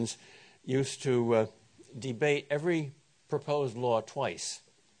Persians used to debate every proposed law twice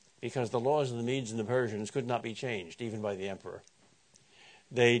because the laws of the Medes and the Persians could not be changed, even by the emperor.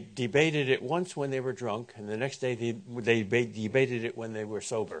 They debated it once when they were drunk, and the next day they debated it when they were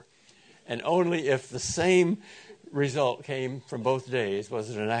sober. And only if the same result came from both days was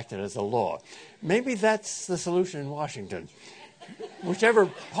it enacted as a law. Maybe that's the solution in Washington. Whichever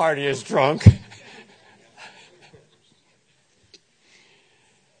party is drunk.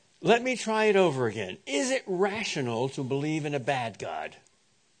 Let me try it over again. Is it rational to believe in a bad God?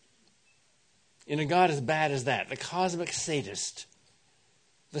 In a God as bad as that, the cosmic sadist,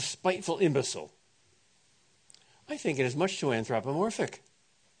 the spiteful imbecile? I think it is much too anthropomorphic.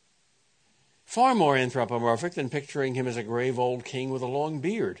 Far more anthropomorphic than picturing him as a grave old king with a long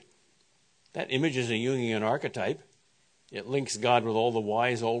beard. That image is a Jungian archetype. It links God with all the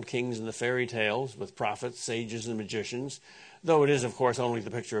wise old kings in the fairy tales, with prophets, sages, and magicians. Though it is, of course, only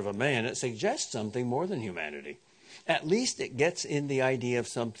the picture of a man, it suggests something more than humanity. At least it gets in the idea of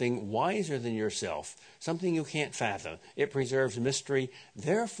something wiser than yourself, something you can't fathom. It preserves mystery,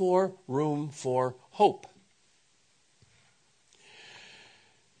 therefore room for hope.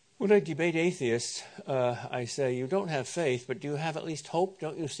 When I debate atheists, I say, you don't have faith, but do you have at least hope?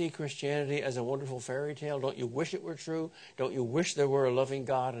 Don't you see Christianity as a wonderful fairy tale? Don't you wish it were true? Don't you wish there were a loving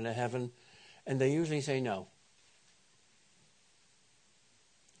God and a heaven? And they usually say no.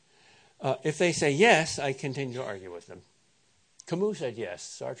 If they say yes, I continue to argue with them. Camus said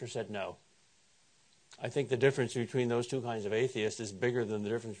yes. Sartre said no. I think the difference between those two kinds of atheists is bigger than the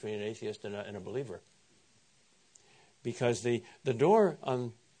difference between an atheist and a believer. Because the door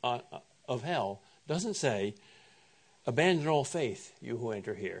of hell doesn't say, abandon all faith, you who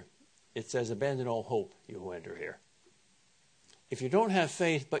enter here. It says, abandon all hope, you who enter here. If you don't have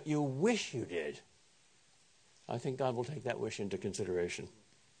faith, but you wish you did, I think God will take that wish into consideration.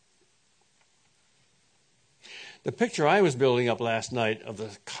 The picture I was building up last night of the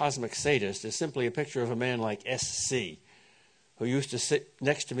cosmic sadist is simply a picture of a man like S.C., who used to sit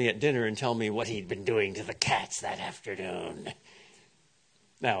next to me at dinner and tell me what he'd been doing to the cats that afternoon.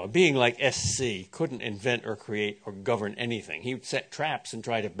 Now, a being like S.C. couldn't invent or create or govern anything. He would set traps and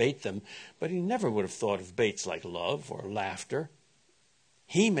try to bait them, but he never would have thought of baits like love or laughter.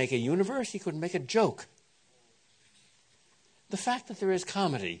 He'd make a universe, he couldn't make a joke. The fact that there is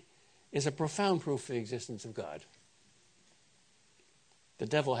comedy is a profound proof for the existence of God. The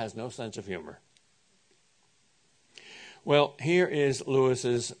devil has no sense of humor. Well, here is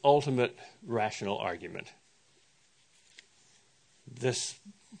Lewis's ultimate rational argument. This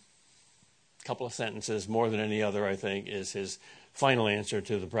couple of sentences, more than any other, I think, is his final answer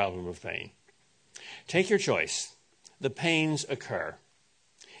to the problem of pain. Take your choice. The pains occur.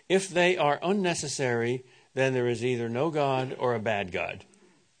 If they are unnecessary, then there is either no God or a bad God.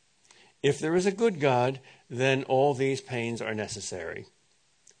 If there is a good God, then all these pains are necessary.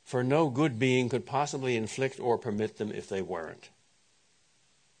 For no good being could possibly inflict or permit them if they weren't.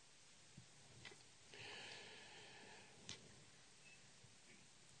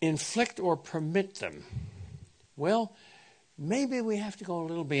 Inflict or permit them. Well, maybe we have to go a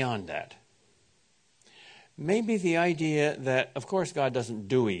little beyond that. Maybe the idea that, of course, God doesn't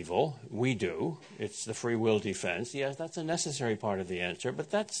do evil. We do. It's the free will defense. Yes, that's a necessary part of the answer,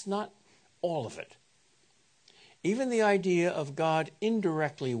 but that's not all of it. Even the idea of God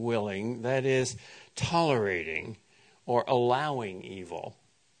indirectly willing, that is, tolerating or allowing evil,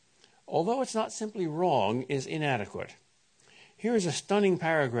 although it's not simply wrong, is inadequate. Here is a stunning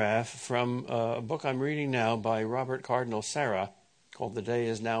paragraph from a book I'm reading now by Robert Cardinal Sarah called The Day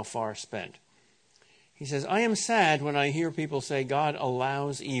Is Now Far Spent. He says, I am sad when I hear people say God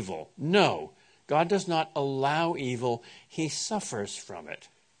allows evil. No, God does not allow evil. He suffers from it.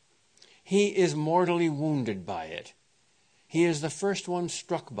 He is mortally wounded by it. He is the first one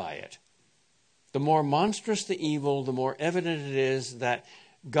struck by it. The more monstrous the evil, the more evident it is that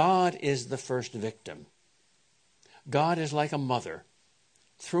God is the first victim. God is like a mother.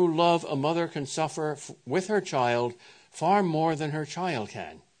 Through love, a mother can suffer with her child far more than her child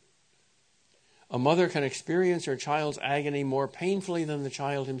can. A mother can experience her child's agony more painfully than the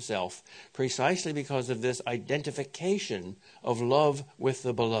child himself, precisely because of this identification of love with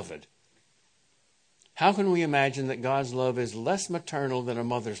the beloved. How can we imagine that God's love is less maternal than a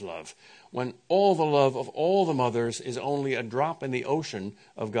mother's love, when all the love of all the mothers is only a drop in the ocean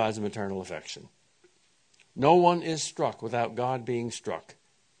of God's maternal affection? No one is struck without God being struck.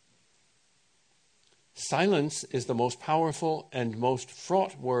 Silence is the most powerful and most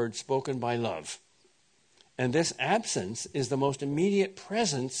fraught word spoken by love. And this absence is the most immediate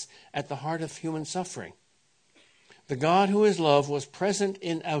presence at the heart of human suffering. The God who is love was present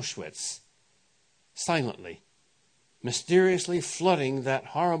in Auschwitz, silently, mysteriously flooding that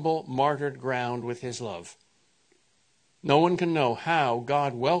horrible martyred ground with his love. No one can know how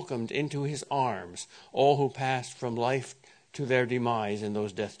God welcomed into his arms all who passed from life to their demise in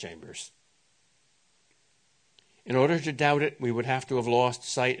those death chambers. In order to doubt it, we would have to have lost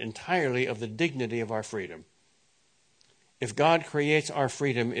sight entirely of the dignity of our freedom. If God creates our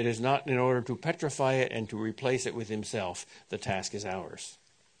freedom, it is not in order to petrify it and to replace it with himself. The task is ours.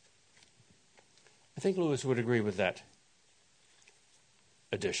 I think Lewis would agree with that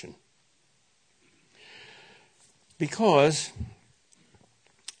addition. Because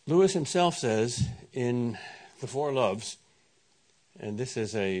Lewis himself says in The Four Loves, and this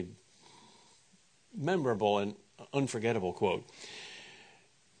is a memorable and unforgettable quote,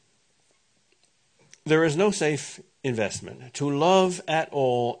 "There is no safe investment. To love at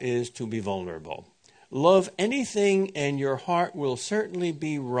all is to be vulnerable. Love anything and your heart will certainly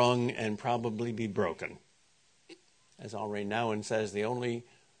be wrung and probably be broken." As Henri Nouwen says, the only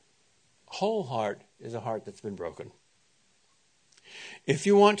whole heart is a heart that's been broken. If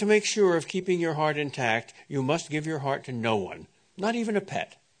you want to make sure of keeping your heart intact, you must give your heart to no one, not even a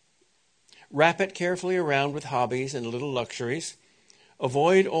pet. Wrap it carefully around with hobbies and little luxuries.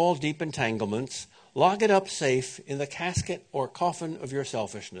 Avoid all deep entanglements. Lock it up safe in the casket or coffin of your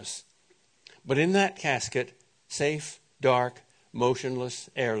selfishness. But in that casket, safe, dark, motionless,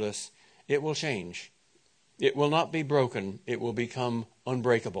 airless, it will change. It will not be broken. It will become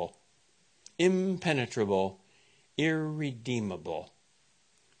unbreakable, impenetrable, irredeemable.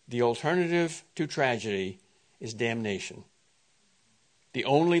 The alternative to tragedy is damnation. The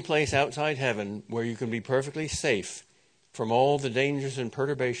only place outside heaven where you can be perfectly safe from all the dangers and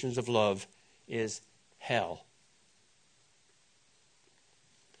perturbations of love is hell.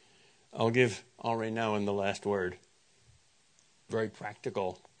 I'll give Henri Nouwen the last word. Very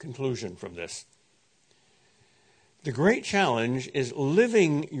practical conclusion from this. The great challenge is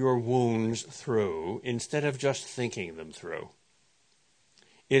living your wounds through instead of just thinking them through.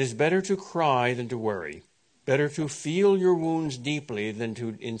 It is better to cry than to worry. Better to feel your wounds deeply than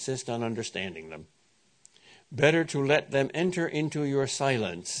to insist on understanding them. Better to let them enter into your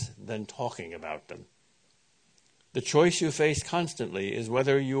silence than talking about them. The choice you face constantly is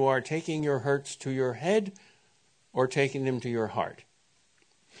whether you are taking your hurts to your head or taking them to your heart.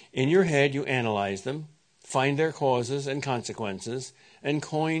 In your head, you analyze them, find their causes and consequences, and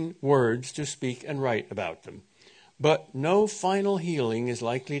coin words to speak and write about them. But no final healing is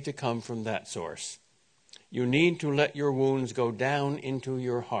likely to come from that source. You need to let your wounds go down into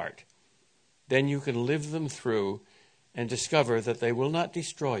your heart. Then you can live them through and discover that they will not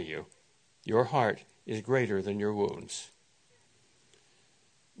destroy you. Your heart is greater than your wounds.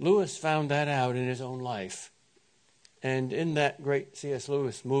 Lewis found that out in his own life. And in that great C.S.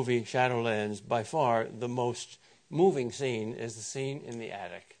 Lewis movie, Shadowlands, by far the most moving scene is the scene in the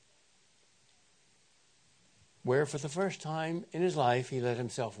attic, where for the first time in his life he let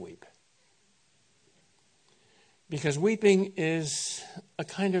himself weep. Because weeping is a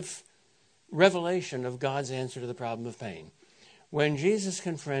kind of revelation of God's answer to the problem of pain. When Jesus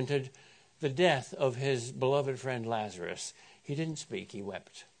confronted the death of his beloved friend Lazarus, he didn't speak, he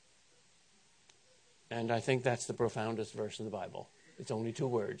wept. And I think that's the profoundest verse in the Bible. It's only 2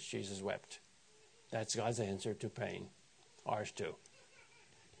 words, Jesus wept. That's God's answer to pain. Ours too.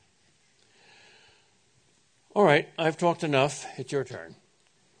 All right, I've talked enough. It's your turn.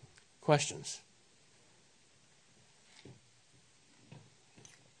 Questions?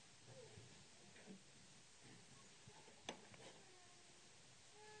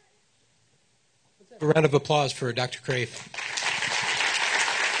 A round of applause for Dr. Kreeft.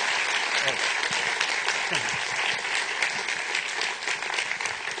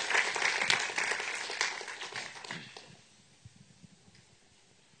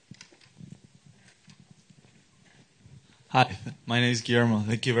 Hi, my name is Guillermo.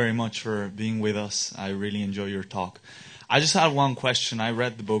 Thank you very much for being with us. I really enjoy your talk. I just had one question. I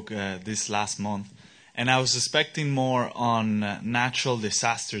read the book this last month, And I was expecting more on natural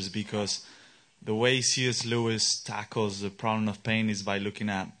disasters, because the way C.S. Lewis tackles the problem of pain is by looking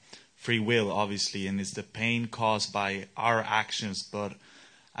at free will, obviously, and it's the pain caused by our actions. But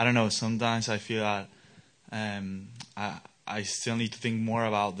I don't know, sometimes I feel that I still need to think more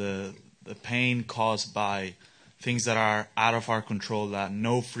about the pain caused by things that are out of our control, that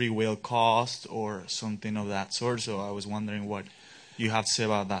no free will caused, or something of that sort. So I was wondering what you have to say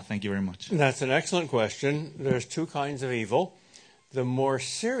about that. Thank you very much. That's an excellent question. There's two kinds of evil. The more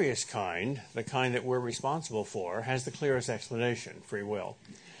serious kind, the kind that we're responsible for, has the clearest explanation, free will.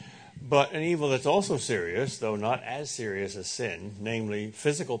 But an evil that's also serious, though not as serious as sin, namely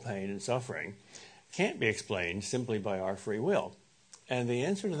physical pain and suffering, can't be explained simply by our free will. And the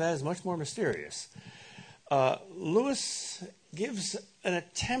answer to that is much more mysterious. Lewis gives an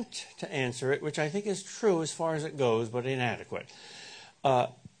attempt to answer it, which I think is true as far as it goes, but inadequate.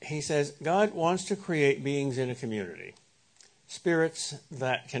 He says, God wants to create beings in a community, spirits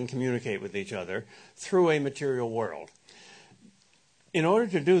that can communicate with each other through a material world. In order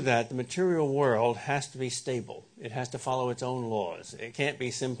to do that, the material world has to be stable. It has to follow its own laws. It can't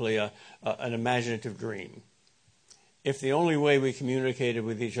be simply an imaginative dream. If the only way we communicated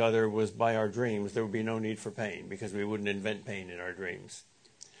with each other was by our dreams, there would be no need for pain, because we wouldn't invent pain in our dreams.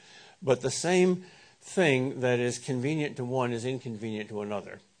 But the same thing that is convenient to one is inconvenient to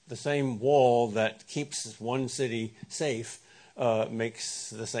another. The same wall that keeps one city safe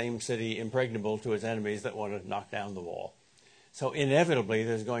makes the same city impregnable to its enemies that want to knock down the wall. So inevitably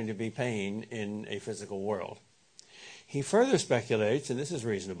there's going to be pain in a physical world. He further speculates, and this is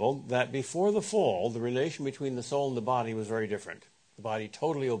reasonable, that before the fall, the relation between the soul and the body was very different. The body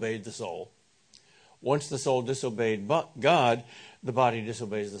totally obeyed the soul. Once the soul disobeyed God, the body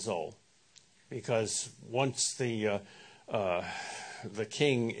disobeys the soul. Because once the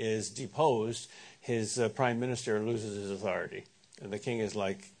king is deposed, his prime minister loses his authority. And the king is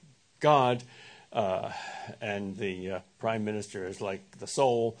like God, and the prime minister is like the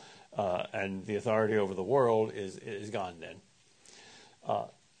soul, and the authority over the world is gone then.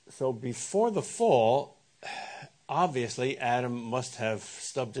 So before the fall, obviously Adam must have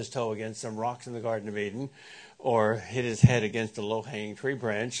stubbed his toe against some rocks in the Garden of Eden, or hit his head against a low-hanging tree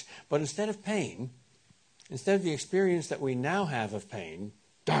branch. But instead of pain, instead of the experience that we now have of pain,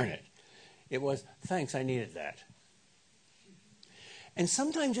 darn it, it was, thanks, I needed that. And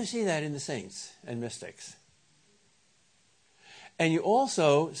sometimes you see that in the saints and mystics. And you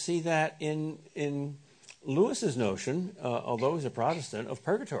also see that in Lewis's notion, although he's a Protestant, of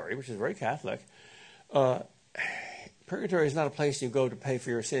purgatory, which is very Catholic. Purgatory is not a place you go to pay for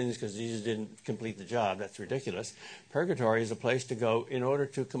your sins because Jesus didn't complete the job. That's ridiculous. Purgatory is a place to go in order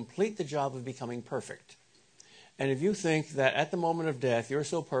to complete the job of becoming perfect. And if you think that at the moment of death you're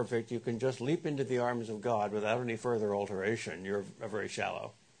so perfect you can just leap into the arms of God without any further alteration, you're very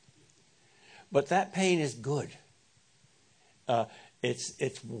shallow. But that pain is good.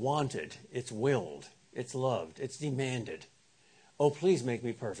 It's wanted, it's willed, it's loved, it's demanded. Oh, please make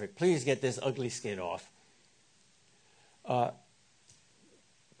me perfect. Please get this ugly skin off.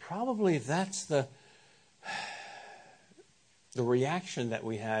 Probably that's the reaction that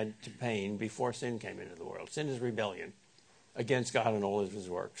we had to pain before sin came into the world. Sin is rebellion against God and all of his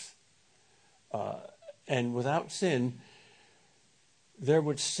works. And without sin, there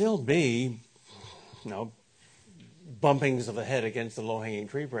would still be, bumpings of the head against the low-hanging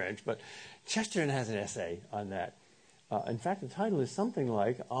tree branch. But Chesterton has an essay on that. In fact, the title is something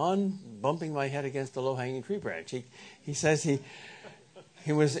like, On Bumping My Head Against the Low-Hanging Tree Branch. He says he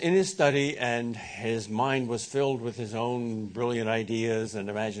was in his study and his mind was filled with his own brilliant ideas and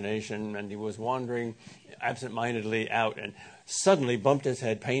imagination, and he was wandering absent-mindedly out and suddenly bumped his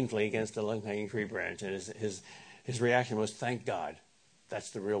head painfully against a low-hanging tree branch. And his reaction was, thank God,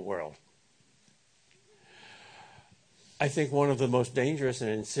 that's the real world. I think one of the most dangerous and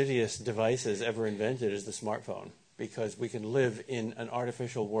insidious devices ever invented is the smartphone, because we can live in an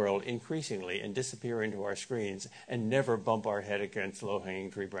artificial world increasingly and disappear into our screens and never bump our head against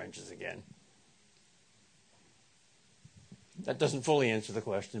low-hanging tree branches again. That doesn't fully answer the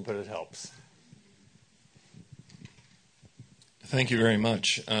question, but it helps. Thank you very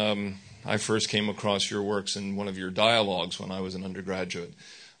much. I first came across your works in one of your dialogues when I was an undergraduate,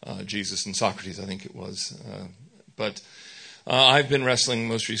 Jesus and Socrates, I think it was. But I've been wrestling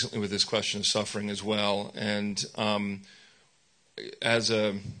most recently with this question of suffering as well, and as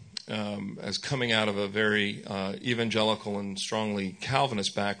coming out of a very evangelical and strongly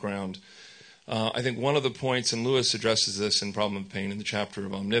Calvinist background, I think one of the points, and Lewis addresses this in Problem of Pain in the chapter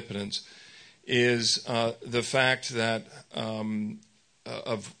of Omnipotence, is the fact that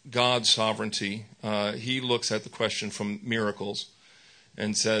of God's sovereignty, he looks at the question from miracles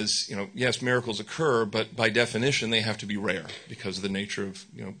and says, yes, miracles occur, but by definition they have to be rare because of the nature of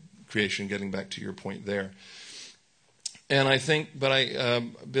creation. Getting back to your point there, and I think,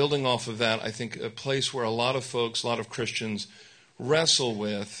 building off of that, I think a place where a lot of folks, a lot of Christians wrestle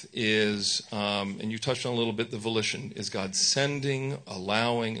with is, and you touched on a little bit, the volition. Is God sending,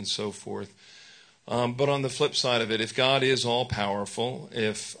 allowing, and so forth? But on the flip side of it, if God is all-powerful,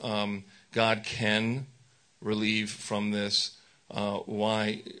 if God can relieve from this,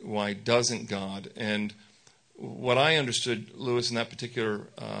 why doesn't God? And what I understood, Lewis, in that particular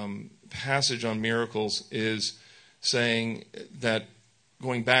passage on miracles is saying that,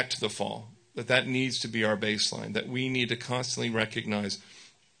 going back to the fall, that needs to be our baseline, that we need to constantly recognize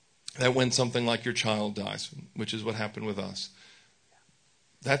that when something like your child dies, which is what happened with us,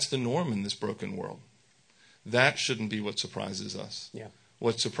 that's the norm in this broken world. That shouldn't be what surprises us. Yeah.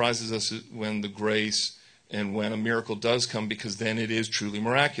 What surprises us is when the grace and when a miracle does come, because then it is truly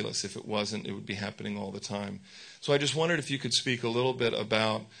miraculous. If it wasn't, it would be happening all the time. So I just wondered if you could speak a little bit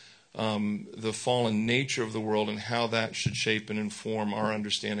about the fallen nature of the world and how that should shape and inform our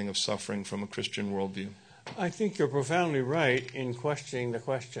understanding of suffering from a Christian worldview. I think you're profoundly right in questioning the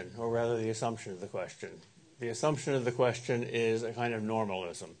question, or rather the assumption of the question. The assumption of the question is a kind of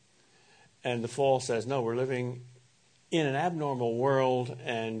normalism. And the fall says, no, we're living in an abnormal world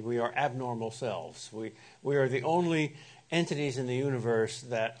and we are abnormal selves. We are the only entities in the universe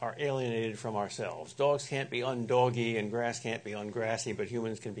that are alienated from ourselves. Dogs can't be undoggy and grass can't be ungrassy, but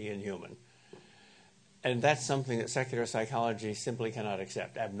humans can be inhuman. And that's something that secular psychology simply cannot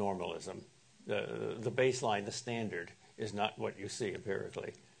accept, abnormalism. The baseline, the standard, is not what you see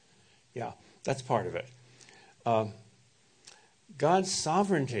empirically. Yeah, that's part of it. God's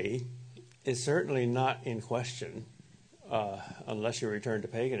sovereignty is certainly not in question, unless you return to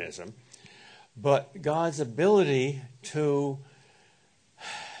paganism. But God's ability to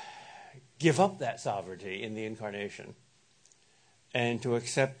give up that sovereignty in the incarnation and to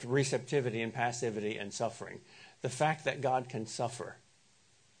accept receptivity and passivity and suffering. The fact that God can suffer,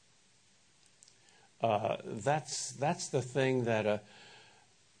 that's the thing that a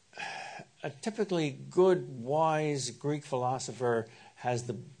typically good, wise Greek philosopher has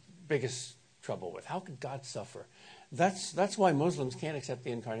the biggest trouble with. How could God suffer? That's why Muslims can't accept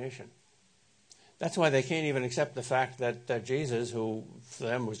the incarnation. That's why they can't even accept the fact that Jesus, who for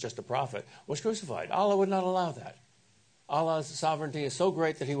them was just a prophet, was crucified. Allah would not allow that. Allah's sovereignty is so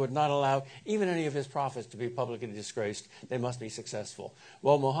great that he would not allow even any of his prophets to be publicly disgraced. They must be successful.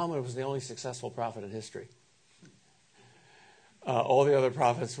 Well, Muhammad was the only successful prophet in history. All the other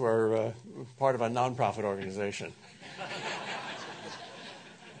prophets were part of a non-profit organization.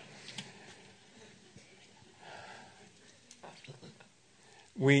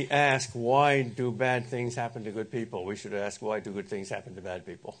 We ask, why do bad things happen to good people? We should ask, why do good things happen to bad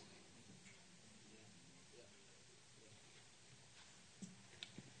people?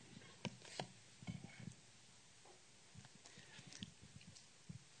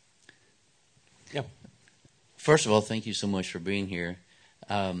 Yeah. First of all, thank you so much for being here.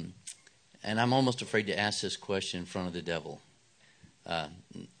 And I'm almost afraid to ask this question in front of the devil.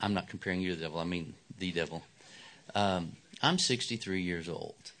 I'm not comparing you to the devil. I mean the devil. I'm 63 years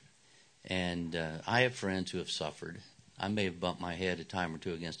old, and I have friends who have suffered. I may have bumped my head a time or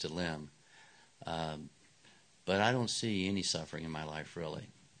two against a limb, but I don't see any suffering in my life, really,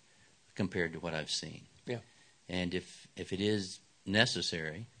 compared to what I've seen. Yeah. And if it is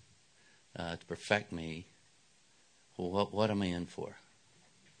necessary to perfect me, well, what am I in for?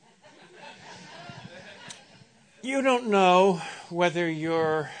 You don't know whether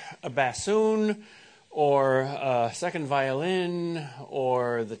you're a bassoon or a second violin,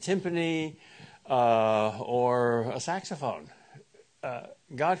 or the timpani, or a saxophone.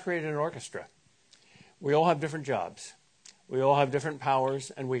 God created an orchestra. We all have different jobs. We all have different powers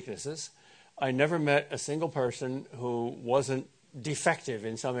and weaknesses. I never met a single person who wasn't defective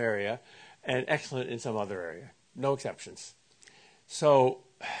in some area and excellent in some other area. No exceptions. So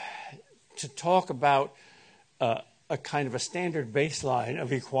to talk about a kind of a standard baseline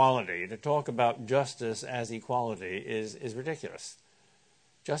of equality, to talk about justice as equality is ridiculous.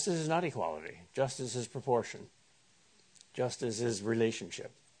 Justice is not equality. Justice is proportion. Justice is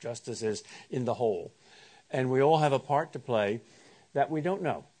relationship. Justice is in the whole. And we all have a part to play that we don't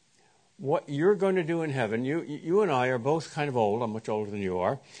know. What you're going to do in heaven, you and I are both kind of old. I'm much older than you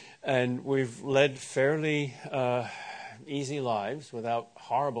are. And we've led fairly easy lives without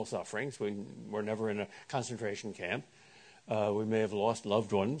horrible sufferings. We were never in a concentration camp. We may have lost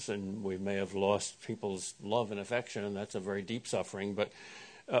loved ones, and we may have lost people's love and affection, and that's a very deep suffering. But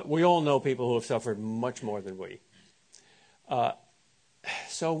we all know people who have suffered much more than we.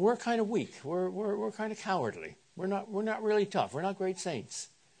 So we're kind of weak. We're kind of cowardly. We're not really tough. We're not great saints.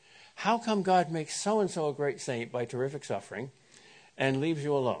 How come God makes so-and-so a great saint by terrific suffering and leaves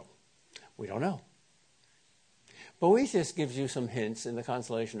you alone? We don't know. Boethius gives you some hints in the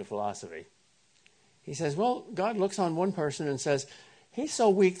Consolation of Philosophy. He says, well, God looks on one person and says, he's so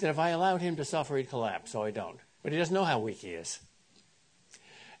weak that if I allowed him to suffer, he'd collapse, so I don't. But he doesn't know how weak he is.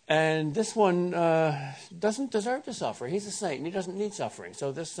 And this one doesn't deserve to suffer. He's a saint, and he doesn't need suffering.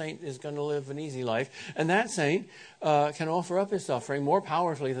 So this saint is going to live an easy life. And that saint can offer up his suffering more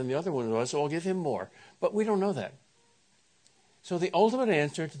powerfully than the other one was, so I'll give him more. But we don't know that. So the ultimate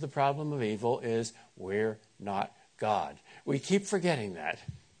answer to the problem of evil is we're not God. We keep forgetting that.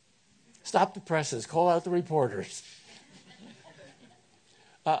 Stop the presses. Call out the reporters.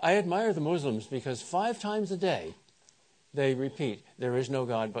 I admire the Muslims because 5 times a day they repeat, there is no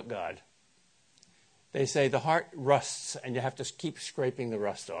God but God. They say the heart rusts and you have to keep scraping the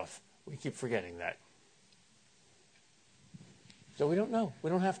rust off. We keep forgetting that. So we don't know.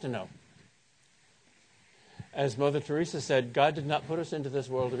 We don't have to know. As Mother Teresa said, God did not put us into this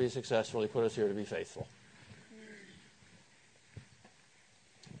world to be successful. He put us here to be faithful.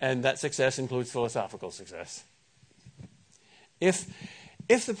 And that success includes philosophical success. If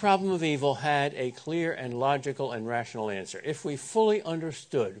the problem of evil had a clear and logical and rational answer, if we fully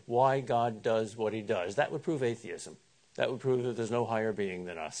understood why God does what he does, that would prove atheism. That would prove that there's no higher being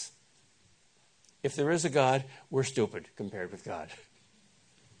than us. If there is a God, we're stupid compared with God.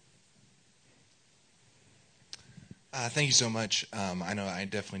 Thank you so much. I know I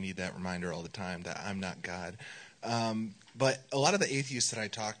definitely need that reminder all the time that I'm not God. But a lot of the atheists that I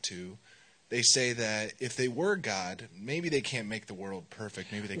talk to, they say that if they were God, maybe they can't make the world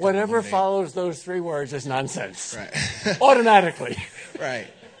perfect. Maybe they could Whatever eliminate... follows those 3 words is nonsense. Right. Automatically. Right.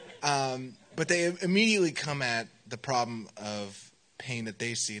 But they immediately come at the problem of pain that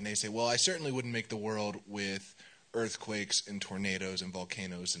they see, and they say, well, I certainly wouldn't make the world with earthquakes and tornadoes and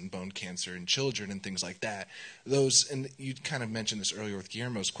volcanoes and bone cancer and children and things like that. Those, and you kind of mentioned this earlier with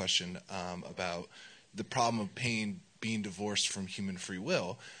Guillermo's question about the problem of pain being divorced from human free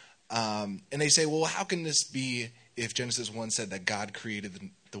will. And they say, well, how can this be if Genesis 1 said that God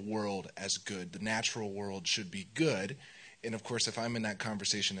created the world as good? The natural world should be good. And, of course, if I'm in that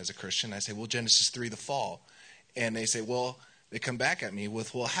conversation as a Christian, I say, well, Genesis 3, the fall. And they say, well, they come back at me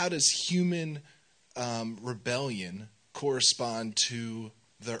with, well, how does human rebellion correspond to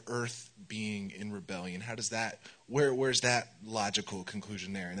the earth being in rebellion? How does that, where's that logical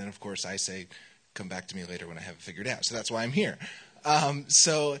conclusion there? And then, of course, I say, come back to me later when I have it figured out. So that's why I'm here.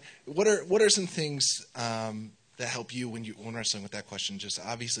 So what are some things that help you when wrestling with that question? Just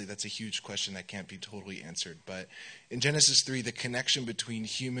obviously that's a huge question that can't be totally answered. But in Genesis 3, the connection between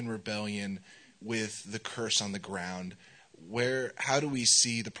human rebellion with the curse on the ground, how do we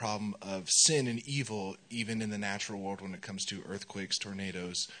see the problem of sin and evil even in the natural world when it comes to earthquakes,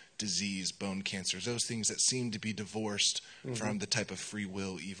 tornadoes, disease, bone cancers, those things that seem to be divorced from the type of free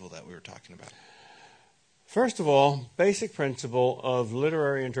will evil that we were talking about? First of all, basic principle of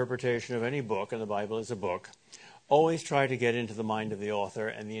literary interpretation of any book, and the Bible is a book, always try to get into the mind of the author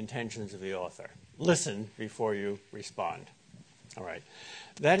and the intentions of the author. Listen before you respond. All right.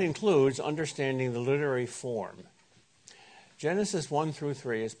 That includes understanding the literary form. Genesis 1 through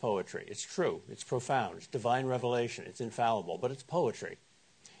 3 is poetry. It's true. It's profound. It's divine revelation. It's infallible. But it's poetry.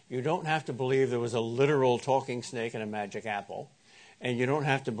 You don't have to believe there was a literal talking snake and a magic apple. And you don't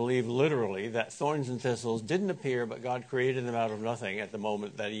have to believe literally that thorns and thistles didn't appear, but God created them out of nothing at the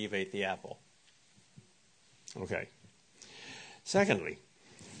moment that Eve ate the apple. Okay. Secondly,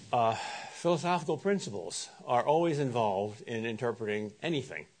 philosophical principles are always involved in interpreting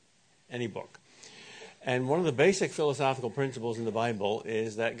anything, any book. And one of the basic philosophical principles in the Bible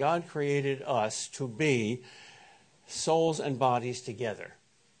is that God created us to be souls and bodies together,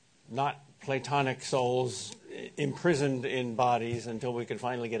 not Platonic souls imprisoned in bodies until we could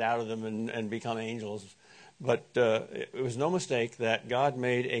finally get out of them and become angels. But it was no mistake that God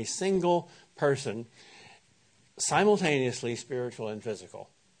made a single person simultaneously spiritual and physical.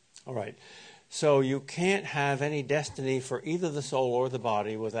 All right. So you can't have any destiny for either the soul or the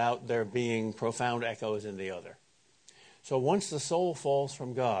body without there being profound echoes in the other. So once the soul falls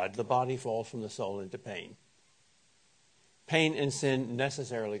from God, the body falls from the soul into pain. Pain and sin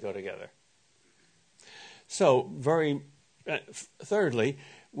necessarily go together. So, thirdly,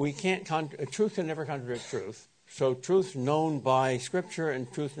 truth can never contradict truth. So truth known by Scripture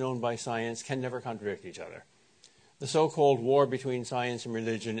and truth known by science can never contradict each other. The so-called war between science and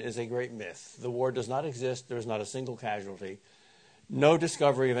religion is a great myth. The war does not exist. There is not a single casualty. No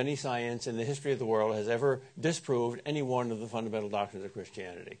discovery of any science in the history of the world has ever disproved any one of the fundamental doctrines of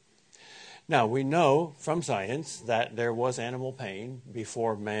Christianity. Now, we know from science that there was animal pain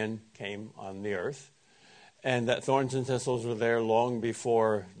before man came on the earth, and that thorns and thistles were there long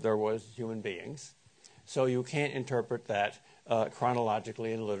before there was human beings. So you can't interpret that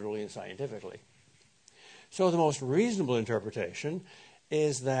chronologically and literally and scientifically. So the most reasonable interpretation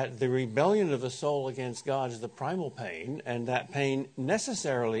is that the rebellion of the soul against God is the primal pain, and that pain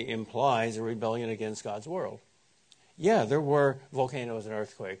necessarily implies a rebellion against God's world. Yeah, there were volcanoes and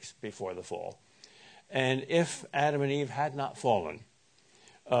earthquakes before the fall. And if Adam and Eve had not fallen,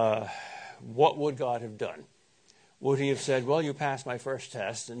 what would God have done? Would he have said, well, you passed my first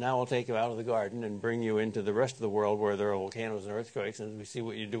test, and now I'll take you out of the garden and bring you into the rest of the world where there are volcanoes and earthquakes, and we see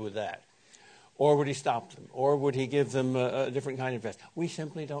what you do with that? Or would he stop them? Or would he give them a different kind of test? We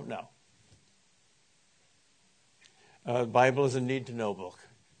simply don't know. The Bible is a need-to-know book.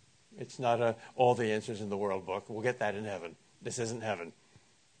 It's not all the answers in the world book. We'll get that in heaven. This isn't heaven.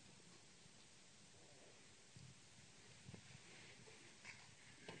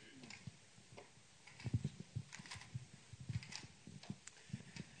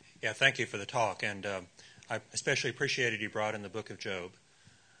 Yeah, thank you for the talk. And I especially appreciated you brought in the book of Job.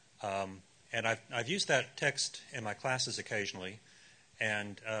 And I've used that text in my classes occasionally.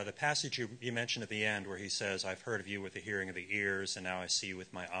 And the passage you mentioned at the end where he says, I've heard of you with the hearing of the ears, and now I see you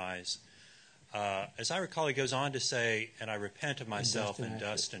with my eyes. As I recall, he goes on to say, and I repent of myself in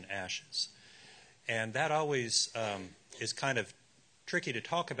dust and ashes. And that always is kind of tricky to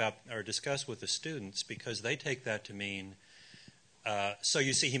talk about or discuss with the students because they take that to mean, so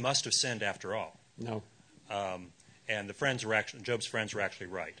you see, he must have sinned after all. No. And Job's friends were actually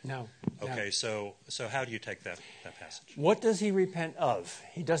right. No. Okay, no. So how do you take that passage? What does he repent of?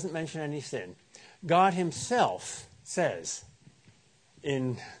 He doesn't mention any sin. God himself says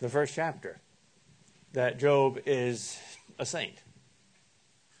in the first chapter that Job is a saint.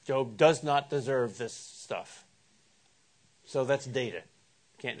 Job does not deserve this stuff. So that's data.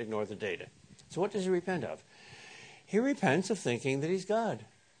 Can't ignore the data. So what does he repent of? He repents of thinking that he's God,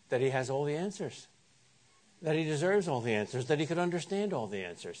 that he has all the answers, that he deserves all the answers, that he could understand all the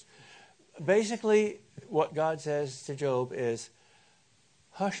answers. Basically, what God says to Job is,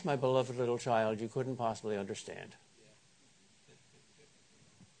 hush, my beloved little child, you couldn't possibly understand.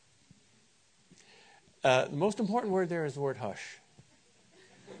 The most important word there is the word hush.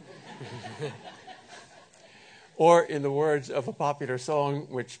 Or in the words of a popular song,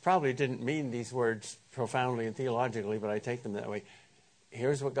 which probably didn't mean these words profoundly and theologically, but I take them that way.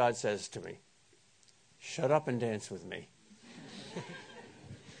 Here's what God says to me. Shut up and dance with me.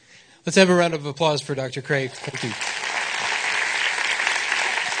 Let's have a round of applause for Dr. Kreeft. Thank you.